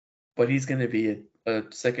 But he's going to be a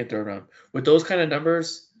second, third round. With those kind of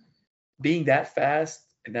numbers, being that fast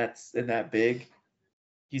and that big,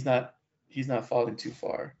 he's not falling too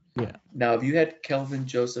far. Yeah. Now, if you had Kelvin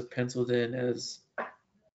Joseph penciled in as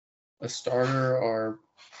a starter or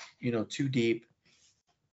too deep,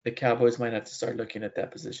 the Cowboys might have to start looking at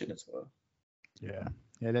that position as well. Yeah.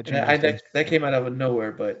 That came out of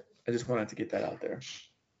nowhere, but I just wanted to get that out there.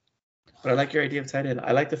 But I like your idea of tight end.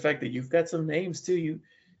 I like the fact that you've got some names too.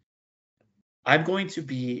 I'm going to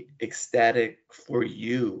be ecstatic for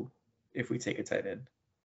you if we take a tight end.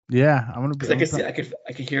 Yeah, I'm gonna be. Because I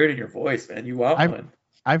could hear it in your voice, man. You want one.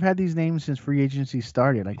 I've had these names since free agency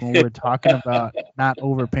started. Like when we were talking about not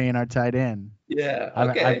overpaying our tight end. Yeah.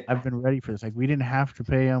 Okay. I've been ready for this. Like we didn't have to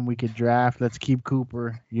pay him. We could draft. Let's keep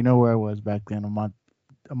Cooper. You know where I was back then, a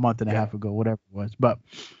month and a half ago, whatever it was. But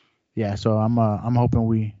yeah, so I'm hoping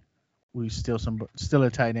we still a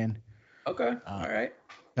tight end. Okay. All right.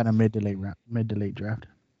 Kind of mid to late draft.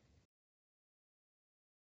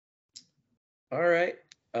 All right.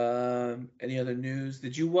 Any other news?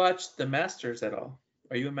 Did you watch the Masters at all?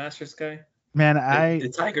 Are you a Masters guy? Man,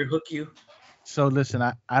 did Tiger hook you? So listen,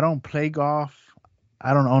 I don't play golf.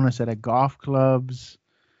 I don't own a set of golf clubs.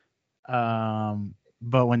 But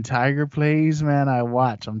when Tiger plays, man, I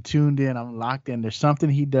watch. I'm tuned in. I'm locked in. There's something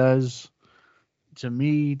he does to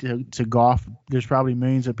me to golf. There's probably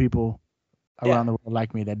millions of people around the world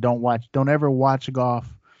like me that don't ever watch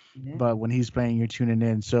golf, but when he's playing, you're tuning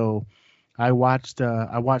in. So I watched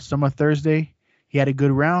some of Thursday. He had a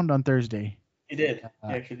good round on Thursday. He did.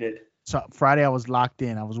 He actually did. So Friday I was locked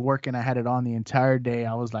in. I was working. I had it on the entire day.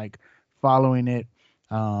 I was like following it.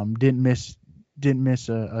 Didn't miss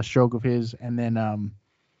a stroke of his. And then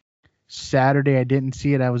Saturday I didn't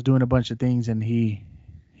see it. I was doing a bunch of things, and he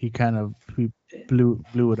blew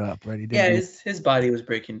it up. Right? His body was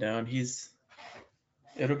breaking down.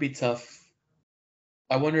 It'll be tough.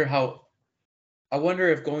 I wonder how I wonder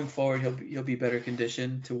if going forward he'll be better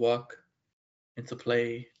conditioned to walk and to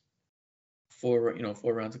play 4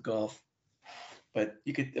 rounds of golf. But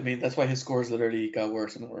I mean, that's why his scores literally got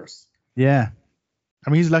worse and worse. Yeah. I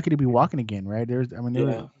mean, he's lucky to be walking again, right? They were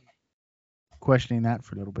Yeah. questioning that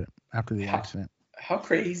for a little bit after the How accident. how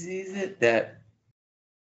crazy is it that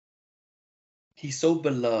he's so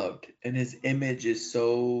beloved and his image is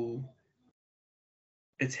so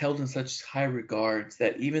it's held in such high regards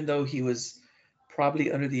that even though he was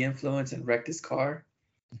probably under the influence and wrecked his car,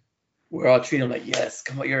 we're all treating him like, yes,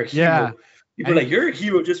 come on, you're a Yeah. hero. People are And like, you're a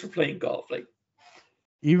hero just for playing golf. Like,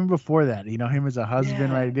 even before that, him as a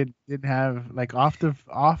husband, right? yeah, Didn't have like off the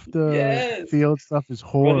yes, field stuff is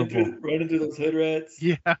horrible. running through those hood rats.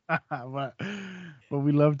 Yeah, but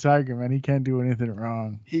we love Tiger, man. He can't do anything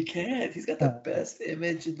wrong. He can't. He's got the best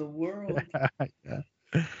image in the world. Yeah.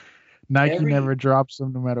 Nike never Every drops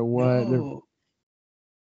him no matter what. no.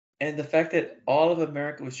 And the fact that all of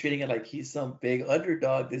America was treating it like he's some big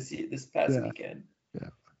underdog this past Yeah, weekend. yeah,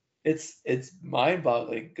 It's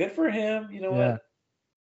mind-boggling. Good for him, you know yeah. what?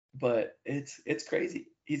 But it's crazy.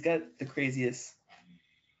 He's got the craziest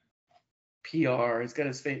PR. He's got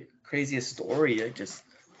his craziest story.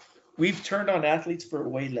 We've turned on athletes for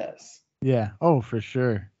way less. Yeah. Oh, for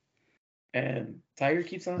sure. And Tiger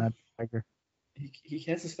keeps on. Not Tiger. He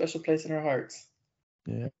has a special place in our hearts.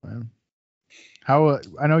 Yeah, man. How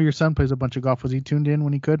I know your son plays a bunch of golf. Was he tuned in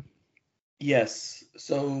when he could? Yes.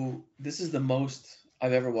 So this is the most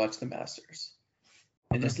I've ever watched the Masters.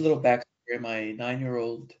 And Okay. just a little backstory: my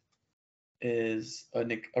 9-year-old is a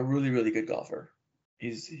really really good golfer.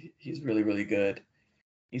 He's really really good.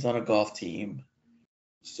 He's on a golf team.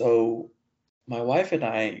 So my wife and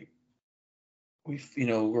I,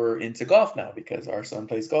 we're into golf now because our son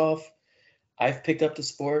plays golf. I've picked up the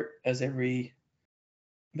sport as every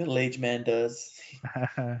middle-aged man does.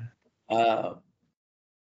 Um,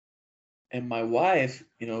 and my wife,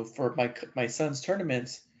 for my son's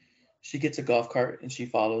tournaments, she gets a golf cart and she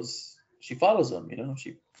follows them.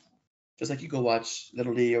 She just like you go watch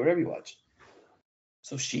Little League or whatever you watch.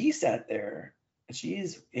 So she sat there and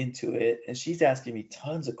she's into it and she's asking me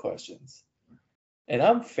tons of questions. And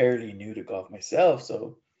I'm fairly new to golf myself,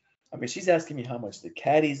 so I mean, she's asking me how much the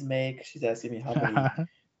caddies make. She's asking me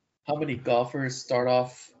how many golfers start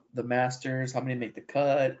off the Masters, how many make the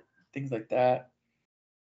cut, things like that.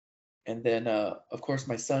 And then, of course,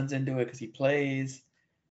 my son's into it because he plays.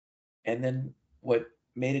 And then what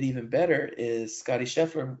made it even better is Scotty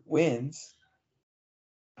Scheffler wins,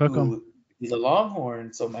 Hook 'em. who he's a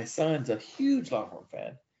Longhorn, so my son's a huge Longhorn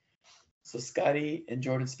fan. So Scotty and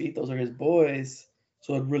Jordan Spieth, those are his boys.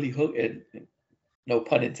 So it really hooked it. No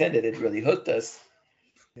pun intended. It really hooked us.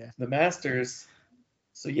 Yeah. The Masters.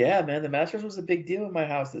 So yeah, man, the Masters was a big deal in my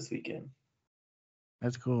house this weekend.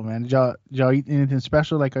 That's cool, man. Did y'all eat anything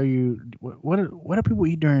special? Like, what do people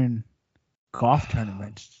eat during golf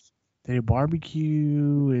tournaments? Do they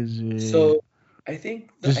barbecue? Is it So I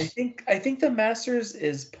think the, I just think I think the Masters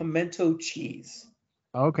is pimento cheese.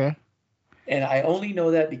 okay? And I only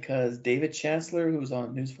know that because David Chancellor, who's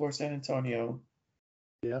on News 4 San Antonio,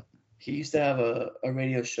 Yeah. he used to have a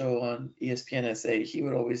radio show on ESPN SA. He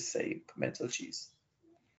would always say pimento cheese.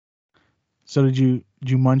 So did you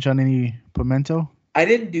munch on any pimento? I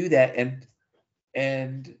didn't do that,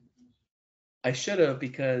 and I should have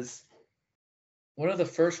because one of the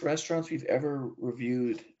first restaurants we've ever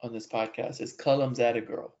reviewed on this podcast is Cullum's At a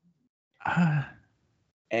Girl. Ah,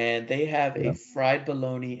 And they have a yep. fried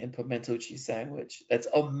bologna and pimento cheese sandwich. That's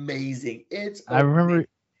amazing. It's I amazing.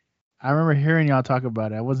 remember hearing y'all talk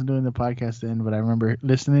about it. I wasn't doing the podcast then, but I remember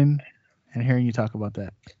listening and hearing you talk about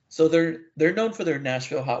that. So they're known for their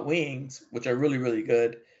Nashville hot wings, which are really really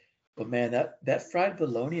good. But man, that fried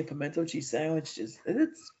bologna and pimento cheese sandwich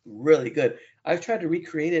it's really good. I've tried to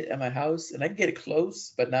recreate it at my house, and I can get it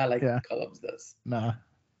close, but not like Yeah. Cullum's does. Nah.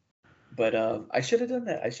 But I should have done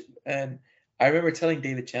that. And I remember telling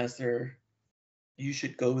David Chancellor, you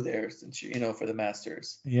should go there since for the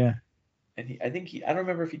Masters. Yeah. And I don't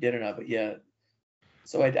remember if he did or not, but yeah.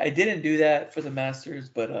 So I didn't do that for the Masters,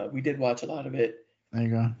 but we did watch a lot of it. There you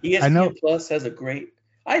go. I ESPN know. Plus has a great.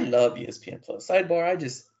 I love ESPN Plus. Sidebar,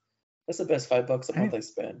 that's the best $5 a month I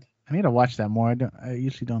spend. I need to watch that more. I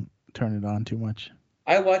usually don't turn it on too much.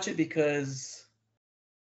 I watch it because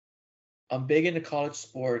I'm big into college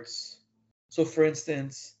sports. So for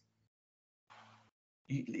instance,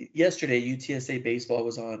 yesterday UTSA baseball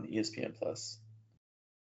was on ESPN Plus.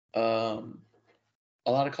 A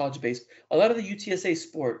lot of a lot of the UTSA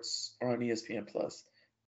sports are on ESPN Plus.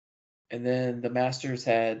 And then the Masters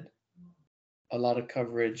had a lot of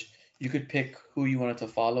coverage. You could pick who you wanted to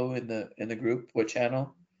follow in the group, what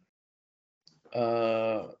channel.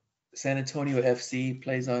 San Antonio FC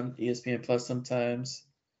plays on ESPN Plus sometimes.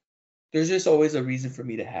 There's just always a reason for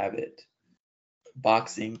me to have it.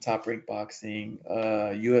 Boxing, Top Rank Boxing,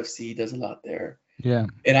 UFC does a lot there. Yeah.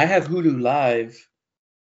 And I have Hulu Live,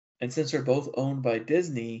 and since they're both owned by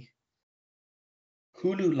Disney,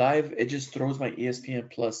 Hulu Live, it just throws my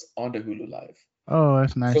ESPN Plus onto Hulu Live. Oh,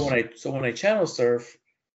 that's nice. So when I channel surf,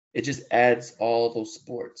 it just adds all those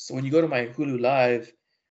sports. So when you go to my Hulu Live,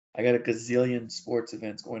 I got a gazillion sports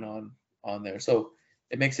events going on there. So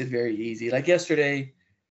it makes it very easy. Like yesterday,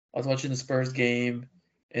 I was watching the Spurs game,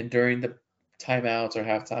 and during the timeouts or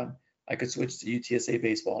halftime, I could switch to UTSA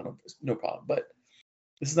baseball, no problem. But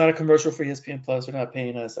this is not a commercial for ESPN Plus. They're not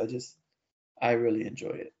paying us. I really enjoy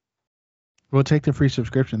it. We'll take the free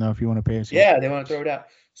subscription though if you want to pay us. Yeah, they want to throw it out.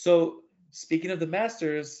 So speaking of the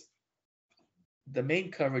Masters, the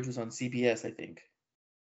main coverage was on CBS, I think.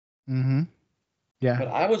 Mm-hmm. Yeah. But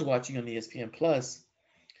I was watching on ESPN Plus.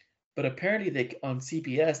 But apparently on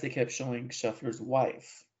CBS they kept showing Scheffler's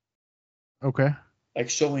wife. Okay. Like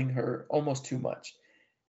showing her almost too much.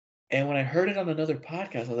 And when I heard it on another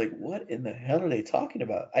podcast, I was like, what in the hell are they talking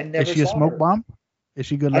about? I never saw her. Is she a smoke bomb? Is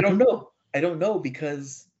she good looking? I don't know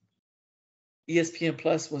because ESPN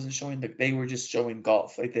Plus wasn't showing they were just showing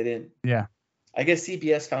golf. Like they didn't. Yeah. I guess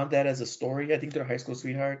CBS found that as a story. I think they're high school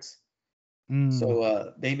sweethearts.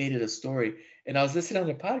 So they made it a story. And I was listening on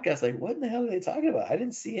the podcast like, what in the hell are they talking about? I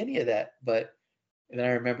didn't see any of that. And then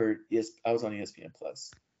I remembered, yes, I was on ESPN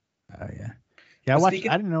Plus. Oh, yeah. Yeah, I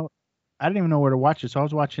didn't even know where to watch it. So I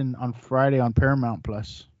was watching on Friday on Paramount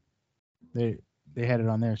Plus. They had it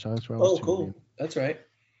on there, so that's where I was. Oh, cool. That's right.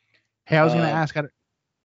 Hey, I was gonna ask.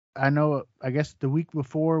 I know. I guess the week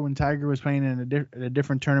before, when Tiger was playing in a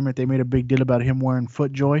different tournament, they made a big deal about him wearing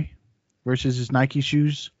FootJoy versus his Nike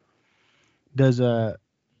shoes. Does your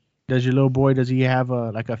little boy? Does he have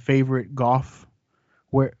a favorite golf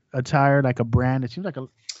attire, like a brand? It seems like a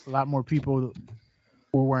lot more people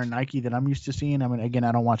were wearing Nike than I'm used to seeing. I mean, again,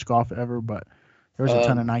 I don't watch golf ever, but there was a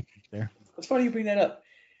ton of Nike there. It's funny you bring that up.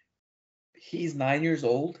 He's 9 years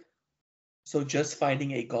old, so just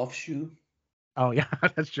finding a golf shoe. Oh yeah,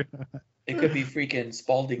 that's true. It could be freaking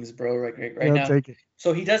Spalding's, bro, right I'll now. take it.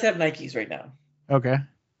 So he does have Nikes right now. Okay.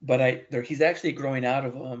 But he's actually growing out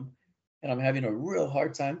of them, and I'm having a real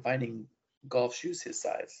hard time finding golf shoes his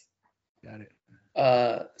size. Got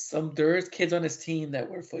it. There's kids on his team that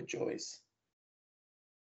wear FootJoys.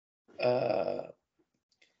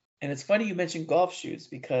 And it's funny you mentioned golf shoes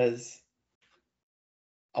because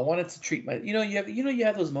I wanted to treat you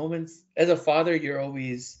have those moments as a father. You're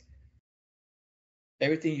always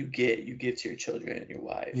everything you give to your children and your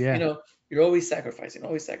wife. Yeah. You're always sacrificing.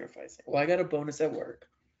 Well, I got a bonus at work.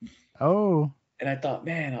 Oh. And I thought,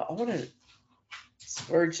 man, I want to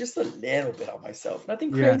splurge just a little bit on myself.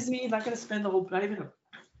 Nothing crazy. Not gonna spend the whole. Not even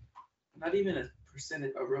a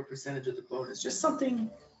real percentage of the bonus. Just something.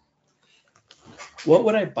 What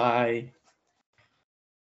would I buy?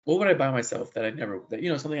 What would I buy myself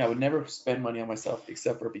something I would never spend money on myself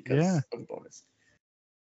except for because of the bonus.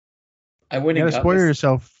 I went and got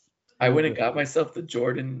yourself. I went and got myself the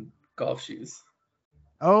Jordan golf shoes.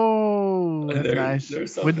 Oh, that's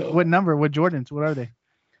nice. What number? What Jordans? What are they?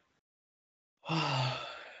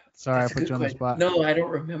 Sorry, I put you on the spot. No, I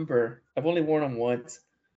don't remember. I've only worn them once.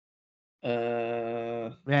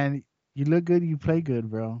 Man, you look good. You play good,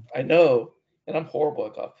 bro. I know. And I'm horrible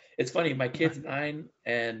at golf. It's funny. My kid's 9,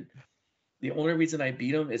 and the only reason I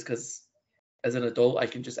beat him is because as an adult, I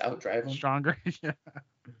can just outdrive him. Stronger. Yeah.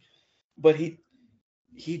 But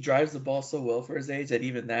he drives the ball so well for his age that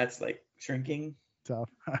even that's like shrinking.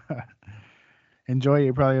 Tough. Enjoy it.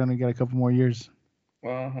 You probably only got a couple more years.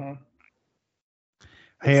 Uh-huh.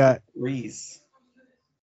 Hey, threes.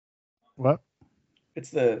 What?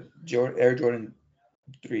 It's the Air Jordan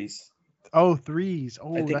 3s. Oh, 3s.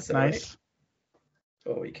 Oh, that's so, nice. Right?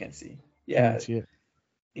 Oh, you can't see. Yeah. Can't see it.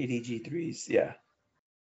 ADG 3s. Yeah.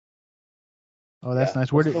 Oh, that's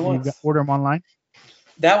nice. Where did you order them online?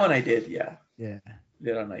 That one I did. Yeah. Yeah.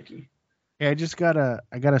 Did on Nike. Yeah,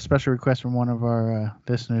 I got a special request from one of our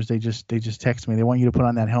listeners. They just texted me. They want you to put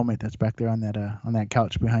on that helmet that's back there on that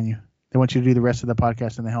couch behind you. They want you to do the rest of the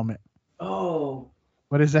podcast in the helmet. Oh.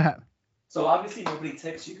 What is that? So obviously nobody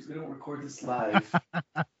texts you because we don't record this live.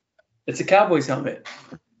 It's a Cowboys helmet.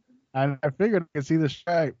 I figured I could see the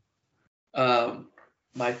stripe. My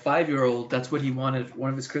 5-year-old, that's what he wanted. One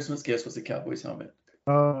of his Christmas gifts was a Cowboys helmet.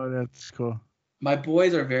 Oh, that's cool. My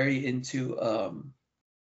boys are very into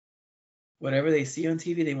whatever they see on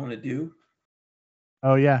TV they want to do.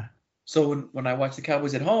 Oh, yeah. So when I watch the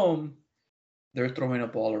Cowboys at home, they're throwing a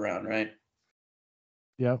ball around, right?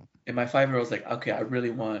 Yep. And my 5-year-old's like, okay, I really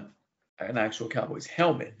want an actual Cowboys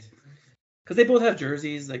helmet. Because they both have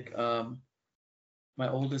jerseys. Like my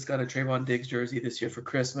oldest got a Trayvon Diggs jersey this year for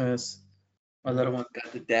Christmas. My little one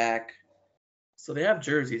got the Dak. So they have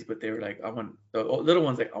jerseys, but they were like, the little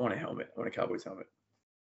one's like, I want a helmet. I want a Cowboys helmet.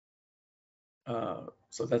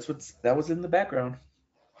 So that was in the background.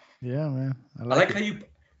 Yeah, man. I like how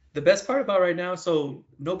the best part about right now, so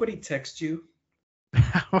nobody texts you.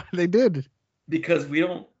 They did. Because we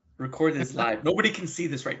don't record this live. Nobody can see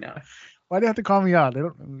this right now. Why do they have to call me out?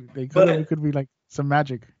 It could be like some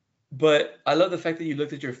magic. But I love the fact that you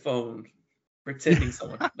looked at your phone pretending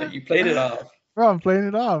someone. Like you played it off. Bro, I'm playing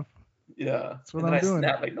it off. Yeah. That's what I'm doing.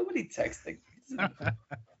 Snapped, like nobody texting.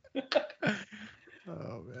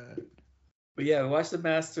 Oh man. But yeah, watch the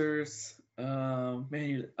Masters. I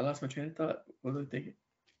lost my train of thought. What was I thinking?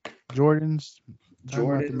 Jordans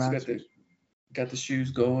got the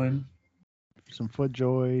shoes going. Some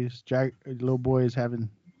FootJoys. Jack, little boy is getting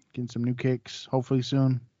some new kicks. Hopefully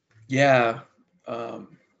soon. Yeah.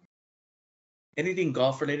 Anything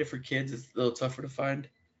golf related for kids is a little tougher to find.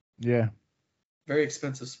 Yeah. Very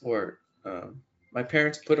expensive sport. My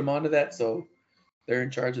parents put them onto that, so they're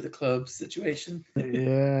in charge of the club situation.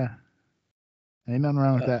 Yeah. Ain't nothing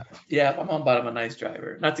wrong with that. Yeah, my mom bought him a nice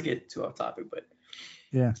driver. Not to get too off topic, but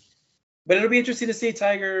yeah. But it'll be interesting to see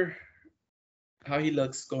Tiger, how he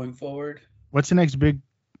looks going forward. What's the next big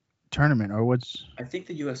tournament, or what's? I think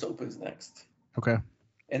the U.S. Open's next. Okay.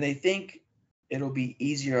 And they think it'll be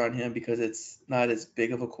easier on him because it's not as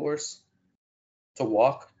big of a course to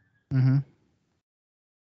walk. Mm-hmm.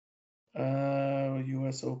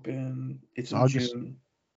 U.S. Open. It's in August. June.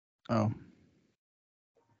 Oh.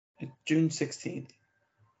 June 16th.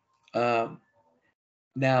 Now,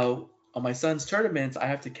 on my son's tournaments, I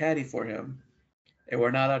have to caddy for him, and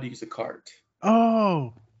we're not allowed to use a cart.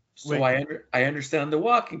 Oh. So I understand the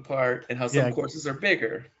walking part and how some courses are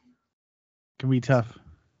bigger. Can be tough.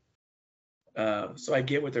 So I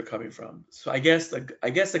get where they're coming from. So I guess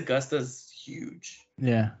Augusta's huge.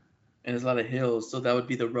 Yeah. And there's a lot of hills, so that would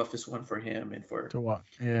be the roughest one for him and for to walk.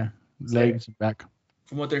 Yeah. Legs and back.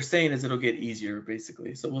 From what they're saying is it'll get easier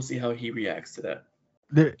basically. So we'll see how he reacts to that.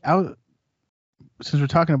 Since we're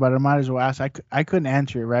talking about it, I might as well ask. I couldn't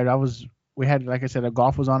answer it, right? We had, like I said, a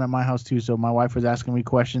golf was on at my house too, so my wife was asking me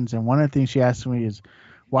questions, and one of the things she asked me is,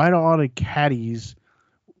 why do all the caddies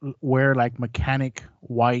wear like mechanic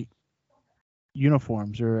white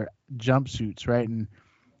uniforms or jumpsuits, right? And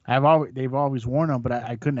they've always worn them, but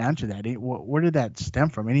I couldn't answer that. Where did that stem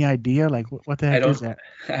from? Any idea? Like what the heck is that?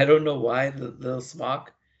 I don't know why the little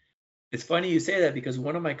smock. It's funny you say that because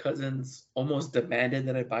one of my cousins almost demanded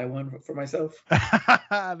that I buy one for myself.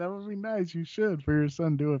 That would be nice. You should for your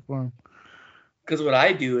son. Do it for him. Because what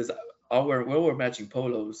I do is we'll wear matching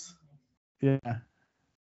polos. Yeah.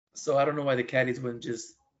 So I don't know why the caddies wouldn't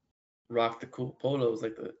just rock the cool polos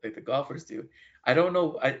like the golfers do. I don't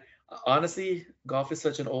know. Honestly, golf is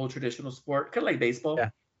such an old traditional sport, kind of like baseball. Yeah.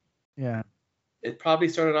 Yeah. It probably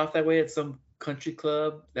started off that way at some country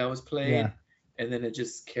club that was played. Yeah. And then it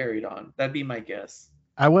just carried on. That'd be my guess.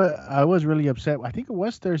 I was really upset. I think it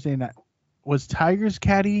was Thursday night. Was Tiger's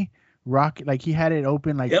caddy like he had it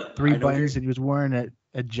open like 3 buttons and he was wearing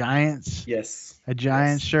a Giants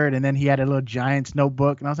shirt, and then he had a little Giants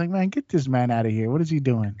notebook, and I was like, man, get this man out of here. What is he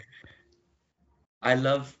doing? I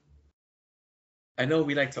know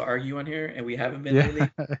we like to argue on here, and we haven't been lately.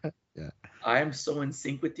 Yeah. I am so in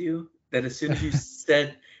sync with you that as soon as you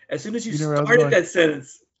started that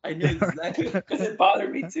sentence, I knew exactly because it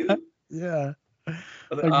bothered me too. Yeah.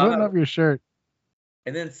 Like button up your shirt.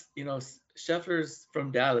 And then, Scheffler's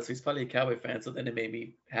from Dallas, so he's probably a Cowboy fan, so then it made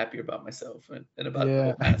me happier about myself and about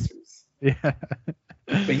the Masters. Yeah.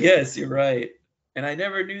 But yes, you're right. And I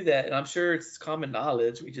never knew that, and I'm sure it's common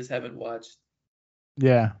knowledge. We just haven't watched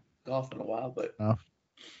golf in a while, but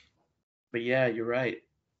yeah, you're right.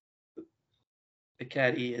 The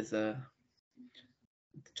caddy is a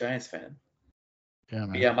Giants fan. Yeah,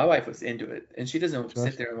 man. Yeah, my wife was into it, and she doesn't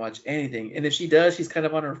sit there and watch anything. And if she does, she's kind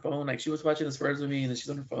of on her phone. Like she was watching the Spurs with me, and then she's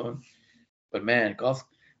on her phone. But man,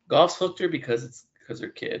 golf's hooked her because her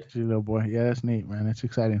kid. She's a little boy. Yeah, that's neat, man. That's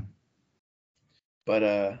exciting.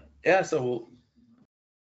 But so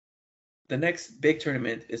the next big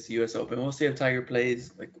tournament is the U.S. Open. We'll see if Tiger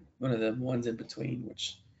plays like one of the ones in between,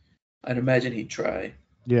 which I'd imagine he'd try.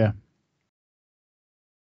 Yeah.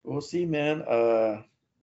 We'll see, man.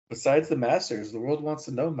 Besides the Masters, the world wants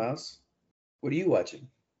to know, Mouse. What are you watching?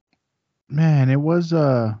 Man, it was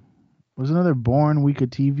another boring week of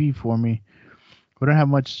TV for me. We don't have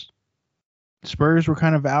much. Spurs were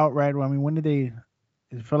kind of out, right? I mean, when did they?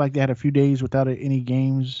 It felt like they had a few days without any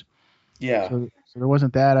games. Yeah. So there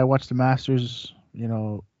wasn't that. I watched the Masters,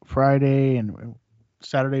 Friday and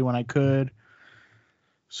Saturday when I could.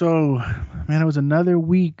 So, man, it was another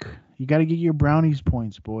week. You got to get your brownies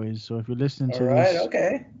points, boys. So if you're listening All to right. this,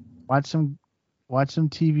 Okay. watch some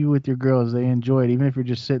TV with your girls. They enjoy it, even if you're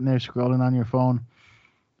just sitting there scrolling on your phone.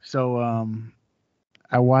 So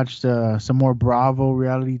I watched some more Bravo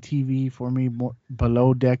reality TV for me, more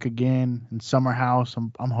Below Deck again, and Summer House.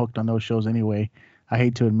 I'm hooked on those shows anyway. I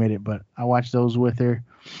hate to admit it, but I watched those with her.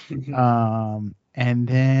 And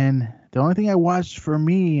then the only thing I watched for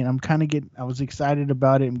me, and I was excited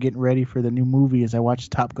about it. I'm getting ready for the new movie. Is I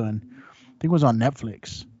watched Top Gun. I think it was on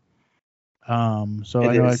Netflix. So It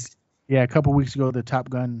I know, is. yeah, a couple weeks ago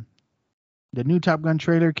the new Top Gun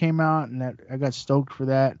trailer came out, and I got stoked for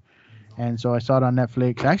that. And so I saw it on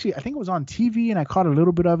Netflix. Actually, I think it was on TV, and I caught a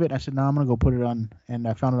little bit of it. I said, "No, I'm gonna go put it on," and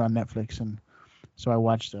I found it on Netflix, and so I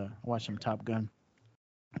watched some Top Gun.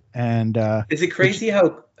 And Is it crazy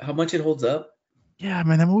how much it holds up? yeah,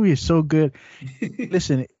 man, that movie is so good.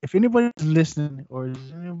 Listen, if anybody's listening or has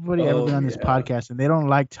anybody ever been Oh on this yeah. podcast and they don't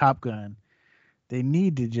like Top Gun, they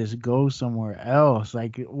need to just go somewhere else.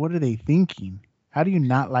 Like, what are they thinking? How do you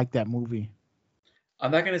not like that movie?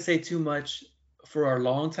 I'm not gonna say too much for our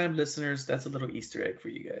longtime listeners. That's a little Easter egg for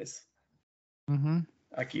you guys. Mm-hmm.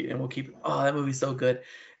 And we'll keep. Oh, that movie's so good.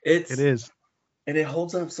 It It's is. and it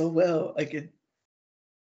holds up so well. Like it,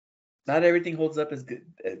 not everything holds up as good,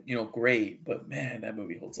 great, but man, that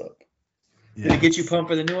movie holds up. Did it Yeah. get you pumped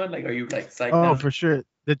for the new one? Like, are you like psyched Oh, now? for sure.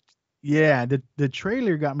 The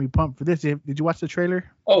trailer got me pumped for this. Did you watch the trailer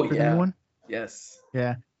Oh for the new yeah, one? yes.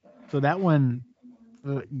 Yeah. So that one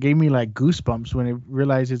gave me like goosebumps when I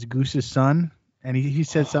realized it's Goose's son. And he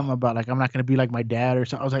said something Oh, about like I'm not gonna be like my dad or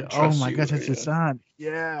something. I was I like, oh trust my you. gosh, Or, it's his yeah. son.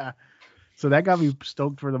 Yeah. So that got me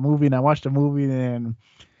stoked for the movie, and I watched the movie, and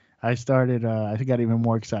I started. I think I got even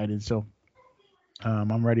more excited. So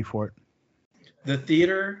I'm ready for it.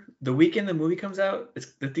 The weekend the movie comes out,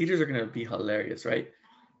 the theaters are gonna be hilarious, right?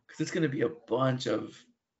 Because it's gonna be a bunch of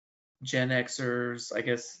Gen Xers, I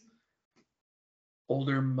guess,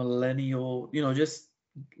 older millennial, just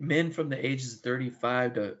men from the ages of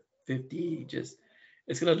 35 to 50. Just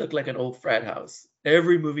it's gonna look like an old frat house.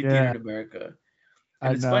 Every movie theater Yeah, in America. And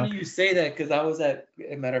I it's know. funny you say that because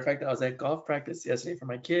a matter of fact, I was at golf practice yesterday for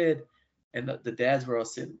my kid, and the dads were all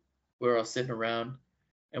sitting around,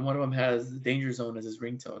 and one of them has the Danger Zone as his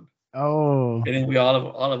ringtone. Oh, And then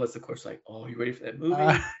all of us, of course, like, oh, you ready for that uh,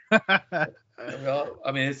 movie? And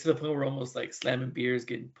I mean, it's to the point where we're almost like slamming beers,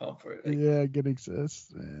 getting pumped for it. Like, yeah, get access,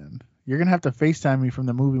 man. You're gonna have to FaceTime me from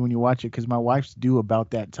the movie when you watch it, because my wife's due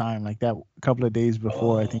about that time, like that couple of days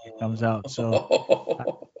before I think it comes out. So I,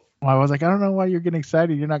 oh, I was like, I don't know why you're getting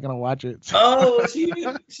excited. You're not gonna watch it. oh, she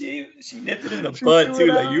nipped it in the She butt threw it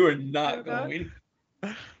too. Like out. you are not Yeah. going.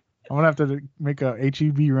 I'm gonna have to make a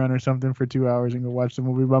HEB run or something for 2 hours and go watch the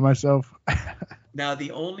movie by myself. Now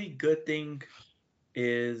the only good thing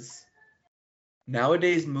is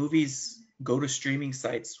nowadays movies go to streaming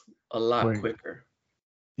sites a lot Quick. quicker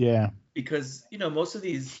Yeah. because most of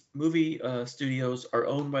these movie studios are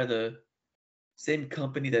owned by the same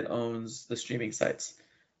company that owns the streaming sites.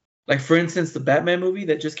 Like for instance, the Batman movie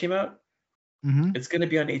that just came out, Mm-hmm. it's going to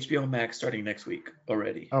be on HBO Max starting next week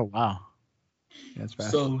already. Oh wow. That's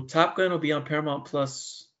fast. So Top Gun will be on Paramount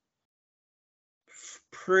Plus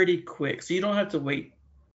pretty quick. So you don't have to wait.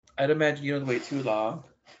 I'd imagine you don't have to wait too long,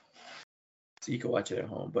 so you can watch it at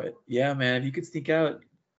home. But yeah, man, if you could sneak out,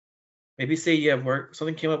 maybe say you have work,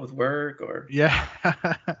 something came up with work, or Yeah.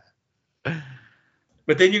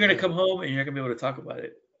 but then you're gonna Yeah. come home and you're not gonna be able to talk about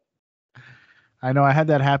it. I know I had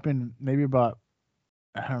that happen maybe about,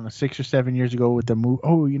 I don't know, 6 or 7 years ago with the movie.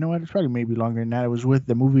 Oh, you know what? It's probably maybe longer than that. It was with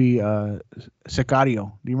the movie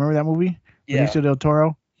Sicario. Do you remember that movie? Yeah. Benicio del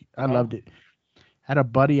Toro. I Uh-huh. loved it. Had a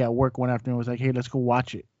buddy at work one afternoon was like, "Hey, let's go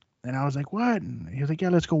watch it." And I was like, "What?" And he was like, "Yeah,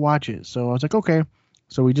 let's go watch it." So I was like, "Okay."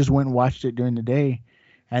 So we just went and watched it during the day.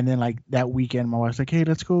 And then like that weekend, my wife's like, "Hey,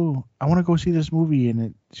 let's go. I want to go see this movie."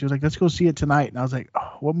 And she was like, "Let's go see it tonight." And I was like,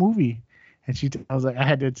 "Oh, what movie?" And I was like, I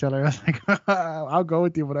had to tell her, I was like, "I'll go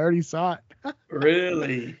with you, but I already saw it."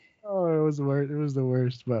 Really? Oh, it was the worst. It was the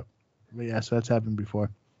worst. But yeah, so that's happened before.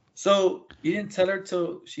 So you didn't tell her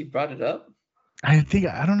till she brought it up? I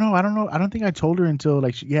don't know. I don't think I told her until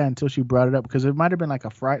like until she brought it up, because it might have been like a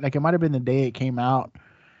Friday, like it might have been the day it came out,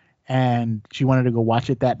 and she wanted to go watch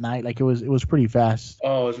it that night. Like it was pretty fast.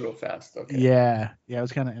 Oh, it was real fast. Okay. Yeah, it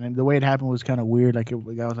was kind of, and then the way it happened was kind of weird. Like I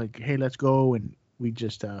was like, hey, let's go, and we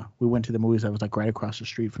went to the movies that was like right across the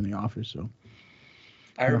street from the office. So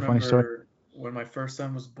I kind of funny story. remember when my first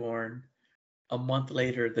son was born, a month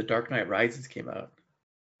later, The Dark Knight Rises came out.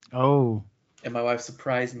 Oh, And my wife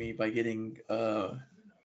surprised me by getting I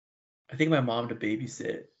think my mom to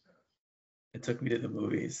babysit. It took me to the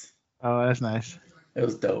movies. Oh, that's nice. It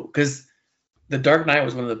was dope because The Dark Knight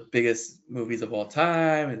was one of the biggest movies of all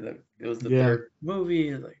time, and it was the Yeah, third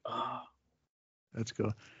movie. Like, oh, that's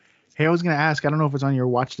cool. Hey, I was gonna ask. I don't know if it's on your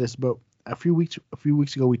watch list, but a few weeks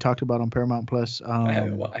ago we talked about on Paramount Plus. I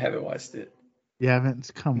haven't watched it. You haven't?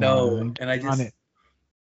 Come No, on, get and on it.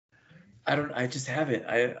 I just haven't.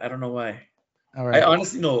 I don't know why. All I right.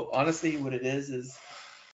 honestly no. Honestly, what it is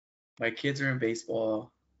my kids are in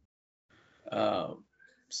baseball, um,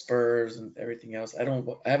 Spurs and everything else. I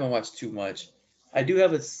haven't watched too much. I do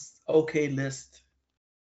have a okay list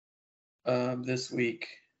this week.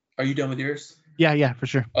 Are you done with yours? Yeah, for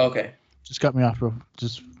sure. Okay. Just cut me off, bro.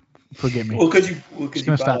 Just forget me. Well, Just because you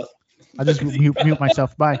gonna brought stop. up. I just mute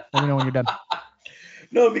myself. Bye. Let me know when you're done.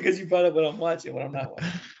 No, because you brought up what I'm watching, what I'm not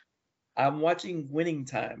watching. I'm watching Winning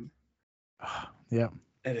Time. Yeah.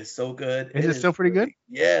 It is so good. Is it still pretty good?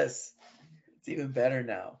 Yes. It's even better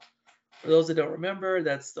now. For those that don't remember,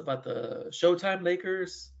 that's about the Showtime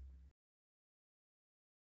Lakers.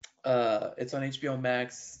 It's on HBO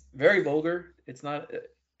Max. Very vulgar. It's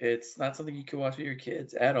not something you can watch with your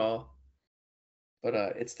kids at all. But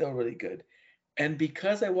it's still really good. And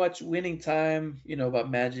because I watched Winning Time,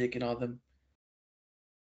 about Magic and all them,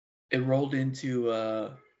 it rolled into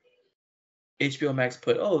HBO Max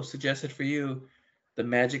suggested for you the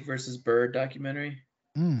Magic versus Bird documentary.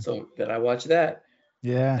 Mm, So then I watched that.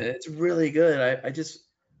 yeah. And it's really good. I just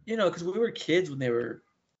because we were kids when they were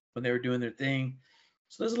doing their thing.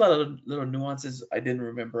 So there's a lot of little nuances I didn't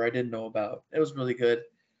remember, I didn't know about. It was really good.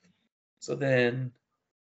 So then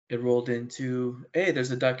it rolled into, hey,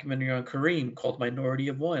 there's a documentary on Kareem called Minority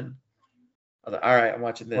of One. I was like, all right, I'm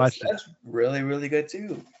watching this. Watched it. That's really, really good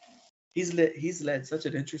too. He's led such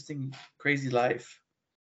an interesting, crazy life.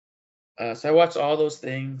 So I watched all those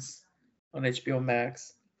things on HBO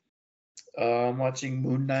Max. I'm watching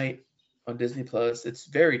Moon Knight on Disney Plus. It's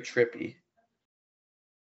very trippy.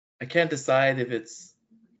 I can't decide if it's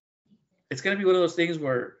gonna be one of those things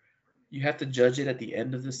where you have to judge it at the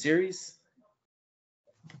end of the series,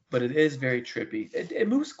 but it is very trippy. It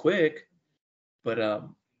moves quick, but I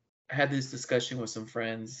had this discussion with some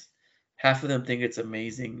friends. Half of them think it's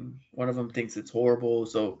amazing. One of them thinks it's horrible.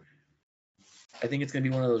 So I think it's gonna be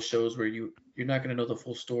one of those shows where you're not gonna know the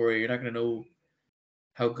full story. You're not gonna know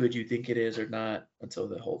how good you think it is or not until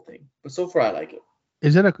the whole thing. But so far, I like it.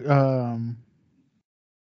 Is it a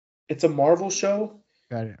It's a Marvel show,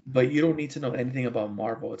 Got it. but you don't need to know anything about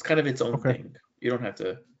Marvel. It's kind of its own Okay. thing. You don't have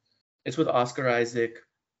to. It's with Oscar Isaac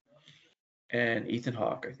and Ethan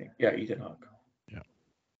Hawke, I think. Yeah, Ethan Hawke. Yeah.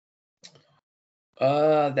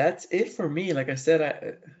 That's it for me. Like I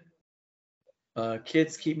said,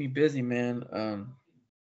 kids keep me busy, man.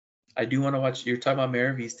 I do want to watch. You're talking about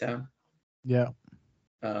Mare of Easttown. Yeah.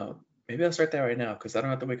 Uh, Maybe I'll start that right now because I don't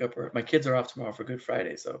have to wake up. My kids are off tomorrow for Good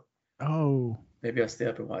Friday, so Oh, maybe I'll stay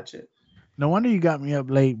up and watch it. no wonder you got me up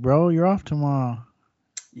late, bro. You're off tomorrow.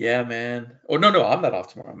 Yeah, man. Oh no, I'm not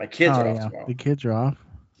off tomorrow. My kids Oh are off yeah, tomorrow. the kids are off.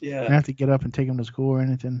 You don't Yeah. have to get up and take them to school or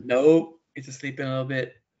anything. Nope. Get to sleep in a little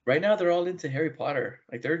bit. Right now, they're all into Harry Potter.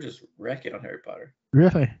 Like they're just wrecking on Harry Potter.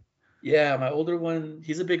 Really? Yeah, my older one,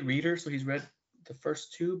 he's a big reader, so he's read the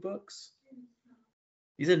first 2 books.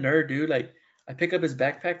 He's a nerd, dude. Like I pick up his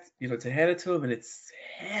backpack, to hand it to him, and it's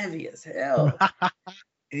heavy as hell.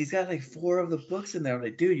 And he's got like 4 of the books in there. I'm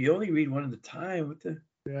like, dude, you only read one at a time. What the?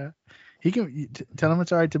 Yeah. He can tell him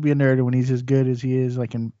it's all right to be a nerd when he's as good as he is,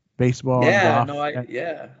 like in baseball. Yeah, And no, golf.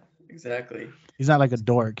 yeah, exactly. He's not like a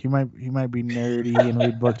dork. He might be nerdy and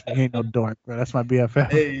read books, but he ain't no dork. Bro, that's my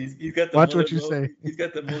BFF. Hey, he's got the Watch what mullet you going. say. He's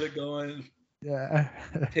got the mullet going, Yeah.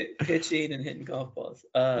 pitching and hitting golf balls.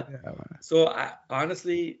 Yeah, man. So I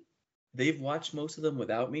honestly, they've watched most of them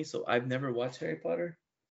without me, so I've never watched Harry Potter.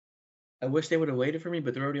 I wish they would have waited for me,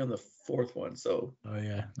 but they're already on the 4th one, so Oh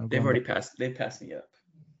yeah. No they've going already back. passed. They've passed me up.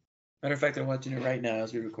 Matter of fact, I'm watching it right now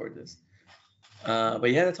as we record this. But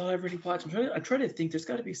yeah, that's all I've really watched. I'm trying to think. There's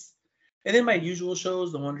got to be, and then my usual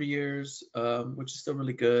shows, The Wonder Years, which is still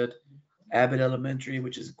really good. Abbott Elementary,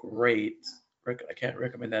 which is great. I can't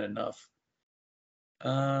recommend that enough.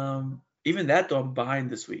 Even that though, I'm behind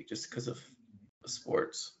this week just because of the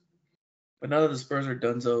sports. But now that the Spurs are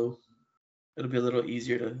donezo, it'll be a little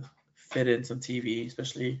easier to fit in some TV,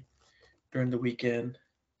 especially during the weekend.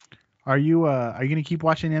 Are you gonna keep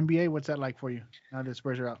watching NBA? What's that like for you now that the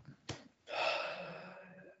Spurs are out?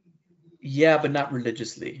 Yeah, but not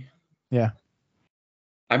religiously. Yeah.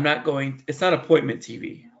 I'm not going. It's not appointment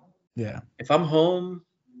TV. Yeah. If I'm home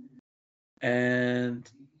and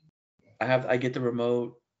I get the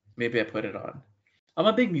remote, maybe I put it on. I'm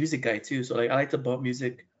a big music guy too, so like I like to bump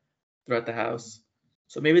music throughout the house.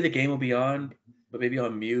 So maybe the game will be on, but maybe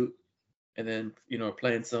on mute. and then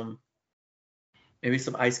playing maybe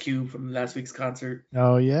some Ice Cube from last week's concert.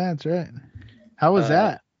 Oh yeah, that's right. How was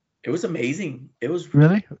that? It was amazing. It was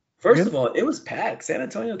Really First good? of all, it was packed. San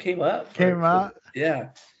Antonio came up. Came out. Yeah.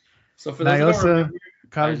 So for those who don't Nyosa remember,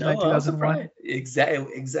 College Night I was 2001. surprised.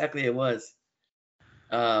 Exactly, it was.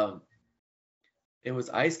 It was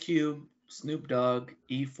Ice Cube, Snoop Dogg,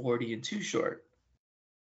 E40, and Too Short,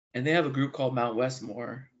 and they have a group called Mount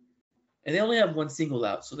Westmore, and they only have one single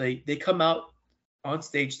out, so they come out on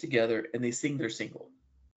stage together and they sing their single,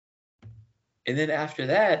 and then after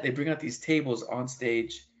that they bring out these tables on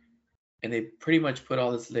stage, and they pretty much put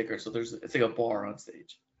all this liquor, so it's like a bar on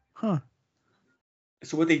stage. Huh.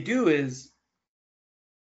 So what they do is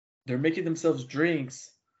they're making themselves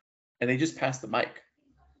drinks, and they just pass the mic.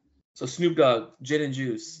 So Snoop Dogg, Gin and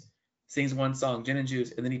Juice, sings one song, Gin and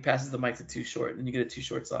Juice, and then he passes the mic to Too Short, and then you get a Too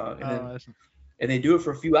Short song, and they do it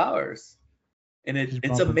for a few hours, and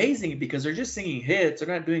it's amazing because they're just singing hits.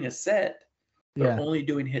 They're not doing a set. They're only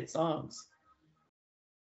doing hit songs,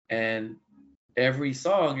 and every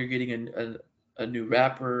song you're getting a new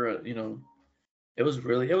rapper. It was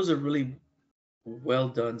a really well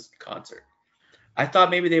done concert. I thought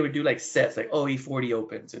maybe they would do like sets, like E40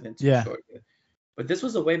 opens and then Too Short. But this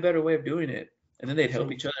was a way better way of doing it. And then they'd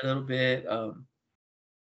help each other a little bit.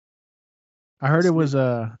 I heard it was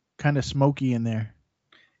kind of smoky in there.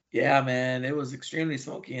 Yeah, man, it was extremely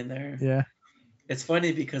smoky in there. Yeah. It's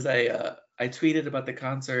funny because I tweeted about the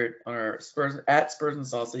concert on our Spurs and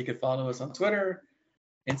Salsa. You can follow us on Twitter,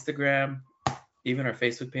 Instagram, even our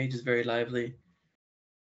Facebook page is very lively.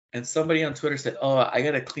 And somebody on Twitter said, "Oh, I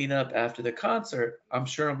gotta clean up after the concert. I'm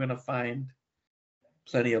sure I'm gonna find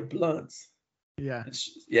plenty of blunts." Yeah.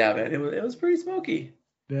 Yeah, man. It was pretty smoky.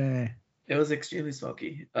 Dang. It was extremely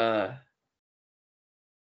smoky. Good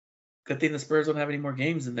thing the Spurs don't have any more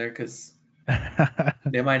games in there because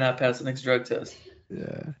they might not pass the next drug test.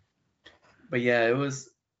 Yeah. But yeah, it was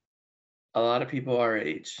a lot of people our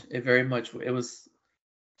age. It was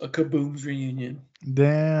a Kabooms reunion.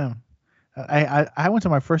 Damn. I went to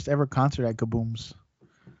my first ever concert at Kabooms.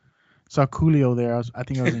 Saw Coolio there. I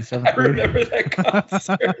think I was in 7th grade. I remember that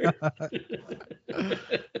concert.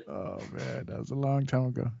 Oh man, that was a long time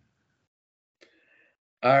ago.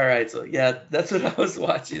 All right, so yeah, that's what I was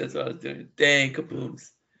watching. That's what I was doing. Dang,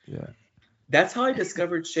 Kabooms. Yeah. That's how I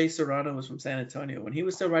discovered Shea Serrano was from San Antonio. When he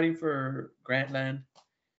was still writing for Grantland,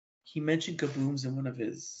 he mentioned Kabooms in one of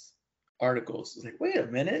his articles. I was like, wait a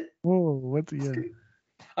minute. Whoa, what's the?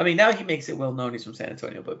 I mean, now he makes it well known he's from San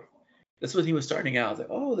Antonio, but that's when he was starting out. I was like,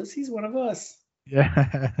 oh, he's one of us.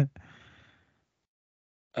 Yeah.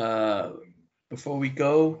 Before we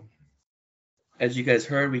go, as you guys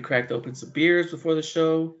heard, we cracked open some beers before the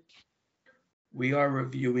show. We are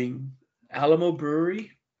reviewing Alamo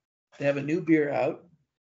Brewery. They have a new beer out.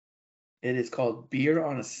 It is called Beer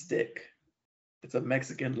on a Stick. It's a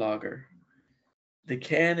Mexican lager. The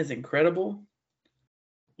can is incredible.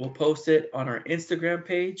 We'll post it on our Instagram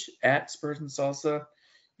page at Spurs and Salsa.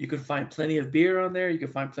 You can find plenty of beer on there. You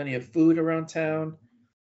can find plenty of food around town.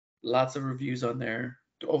 Lots of reviews on there.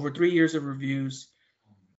 Over 3 years of reviews.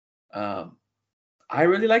 I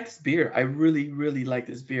really like this beer. I really, really like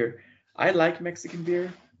this beer. I like Mexican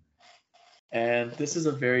beer. And this is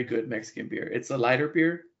a very good Mexican beer. It's a lighter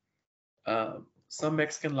beer. Some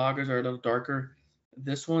Mexican lagers are a little darker.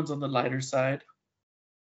 This one's on the lighter side.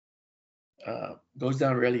 Goes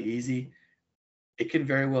down really easy. It can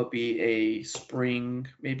very well be a spring,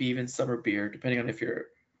 maybe even summer beer, depending on if you're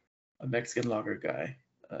a Mexican lager guy.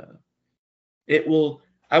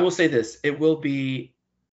 I will say this, it will be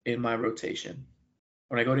in my rotation.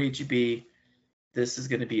 When I go to HEB, this is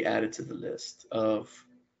going to be added to the list of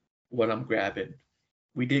what I'm grabbing.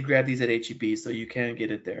 We did grab these at HEB, so you can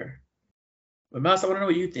get it there. But Mouse, I want to know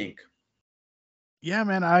what you think. Yeah,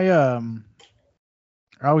 man, I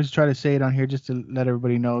always try to say it on here just to let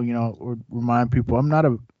everybody know, or remind people I'm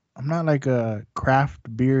not like a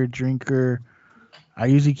craft beer drinker. I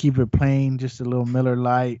usually keep it plain, just a little Miller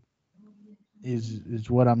Lite is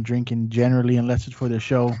what I'm drinking generally, unless it's for the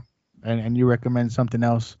show and you recommend something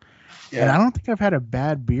else. Yeah. And I don't think I've had a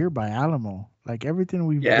bad beer by Alamo. Like everything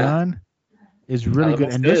we've done is really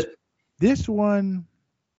good. And this one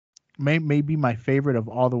may be my favorite of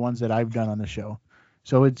all the ones that I've done on the show.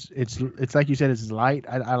 So it's like you said, it's light.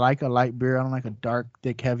 I like a light beer. I don't like a dark,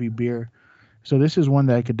 thick, heavy beer. So this is one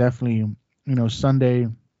that I could definitely, Sunday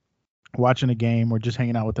watching a game or just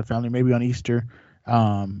hanging out with the family, maybe on Easter,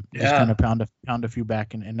 just kind of pound a few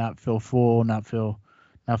back and not feel full, not feel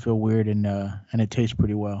weird, and it tastes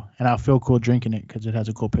pretty well. And I'll feel cool drinking it because it has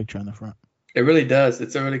a cool picture on the front. It really does.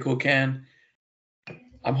 It's a really cool can.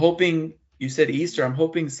 I'm hoping you said Easter. I'm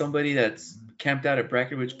hoping somebody that's camped out at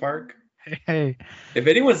Brackenridge Park. Hey, If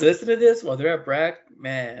anyone's listening to this while they're at Brack,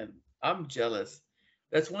 man, I'm jealous.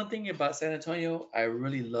 That's one thing about San Antonio I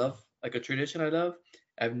really love, like a tradition I love.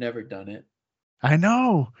 I've never done it. I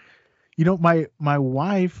know. You know, my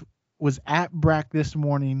wife was at Brack this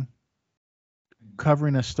morning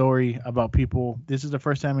covering a story about people. This is the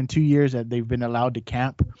first time in 2 years that they've been allowed to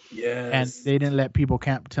camp, and Yes. they didn't let people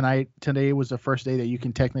camp tonight. Today was the first day that you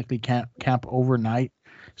can technically camp overnight.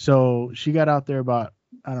 So she got out there about,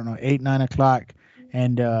 I don't know, 8, 9 o'clock,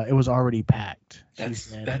 and it was already packed. She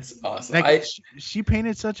said, That's awesome. like she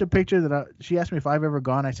painted such a picture that she asked me if I've ever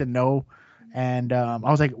gone. I said no. And I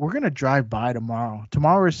was like, we're going to drive by tomorrow.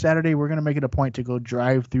 Tomorrow is Saturday. We're going to make it a point to go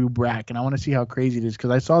drive through Brack. And I want to see how crazy it is,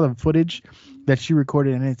 because I saw the footage that she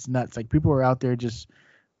recorded, and it's nuts. Like, people are out there just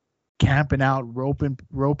camping out,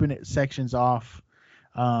 roping it sections off,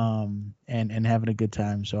 and having a good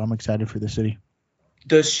time. So I'm excited for the city.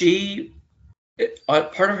 Does she?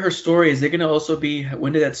 Part of her story, is it going to also be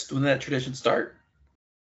when did that tradition start?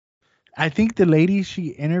 I think the lady she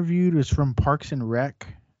interviewed was from Parks and Rec,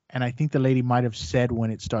 and I think the lady might have said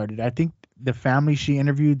when it started. I think the family she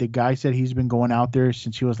interviewed, the guy said he's been going out there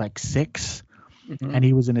since he was like 6, and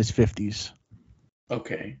he was in his 50s.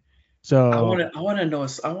 Okay. So I want to know.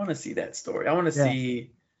 I want to see that story. I want to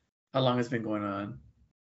see how long it's been going on.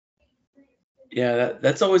 Yeah,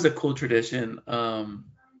 that's always a cool tradition.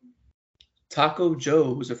 Taco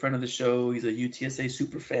Joe, who's a friend of the show, he's a UTSA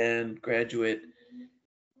super fan, graduate.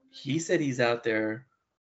 He said he's out there.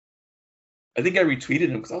 I think I retweeted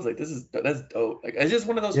him because I was like, that's dope. Like, it's just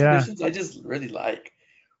one of those traditions I just really like.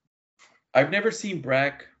 I've never seen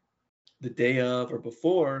Brack the day of or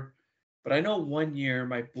before, but I know one year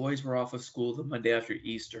my boys were off of school the Monday after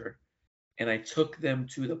Easter, and I took them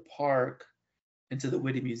to the park and to the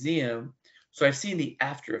Whitty Museum. So I've seen the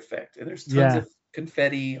after effect, and there's tons of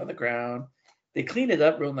confetti on the ground. They clean it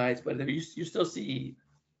up real nice, but you still see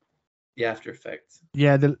the after effect.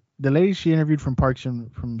 Yeah, the lady she interviewed from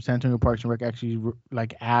San Antonio Parks and Rec actually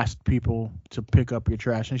like asked people to pick up your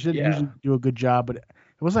trash, and she didn't usually do a good job, but it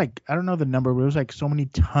was like, I don't know the number, but it was like so many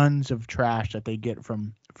tons of trash that they get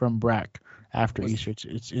from Brack after Easter.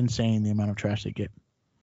 It's insane the amount of trash they get.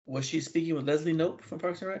 Was she speaking with Leslie Knope from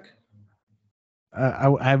Parks and Rec?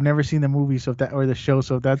 I've never seen the movie, or the show,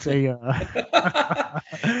 so if that's a.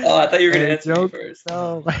 Oh, I thought you were gonna answer me first.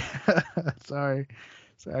 No, sorry.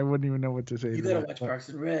 So I wouldn't even know what to say. You gotta watch Parks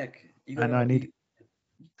and Rec. I know. I need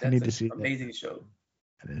to see it. Amazing show.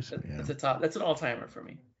 It is. That's an all timer for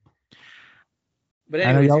me. But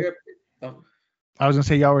anyways, I was gonna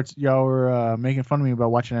say y'all were making fun of me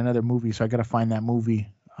about watching another movie, so I gotta find that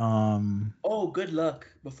movie. Oh, good luck.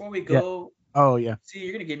 Before we go. Yeah. Oh yeah. See,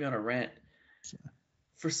 you're gonna get me on a rant.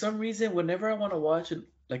 For some reason, whenever I want to watch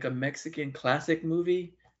a Mexican classic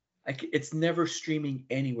movie, it's never streaming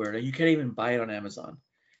anywhere. Like, you can't even buy it on Amazon.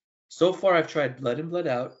 So far, I've tried Blood In, Blood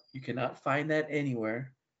Out. You cannot find that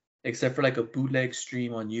anywhere except for like a bootleg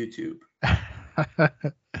stream on YouTube.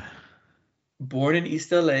 Born in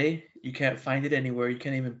East LA, you can't find it anywhere. You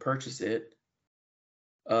can't even purchase it.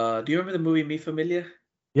 Do you remember the movie Mi Familia?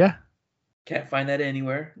 Yeah. Can't find that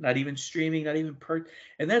anywhere. Not even streaming, not even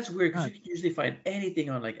and that's weird because you can usually find anything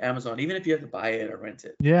on like Amazon, even if you have to buy it or rent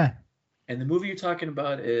it. Yeah. And the movie you're talking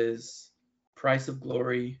about is Price of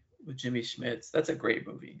Glory with Jimmy Schmitz. That's a great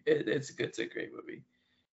movie. It's a great movie.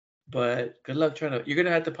 But good luck you're gonna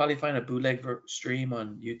have to probably find a bootleg stream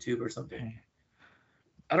on YouTube or something.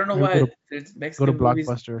 I don't know why. There's Mexican go to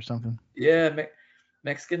Blockbuster or something. Yeah,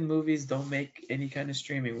 Mexican movies don't make any kind of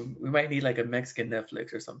streaming. We might need like a Mexican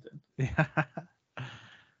Netflix or something. Yeah.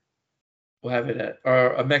 We'll have it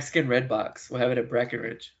or a Mexican Redbox. We'll have it at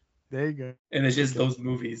Brackenridge. There you go. And it's just those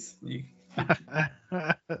movies.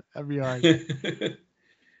 That'd be hard.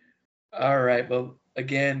 All right. Well,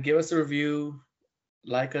 again, give us a review.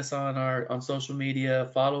 Like us on social media.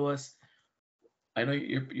 Follow us. I know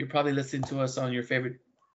you're probably listening to us on your favorite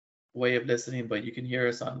way of listening, but you can hear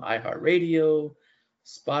us on iHeartRadio,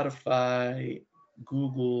 Spotify,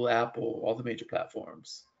 Google, Apple, all the major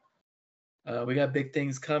platforms. We got big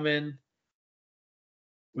things coming.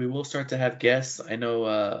 We will start to have guests. I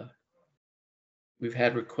know we've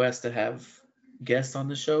had requests to have guests on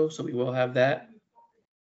the show, so we will have that.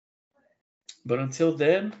 But until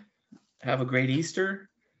then, have a great Easter.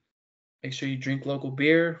 Make sure you drink local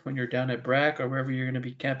beer when you're down at Brack or wherever you're going to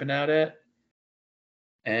be camping out at.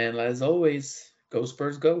 And as always, go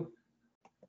Spurs, go.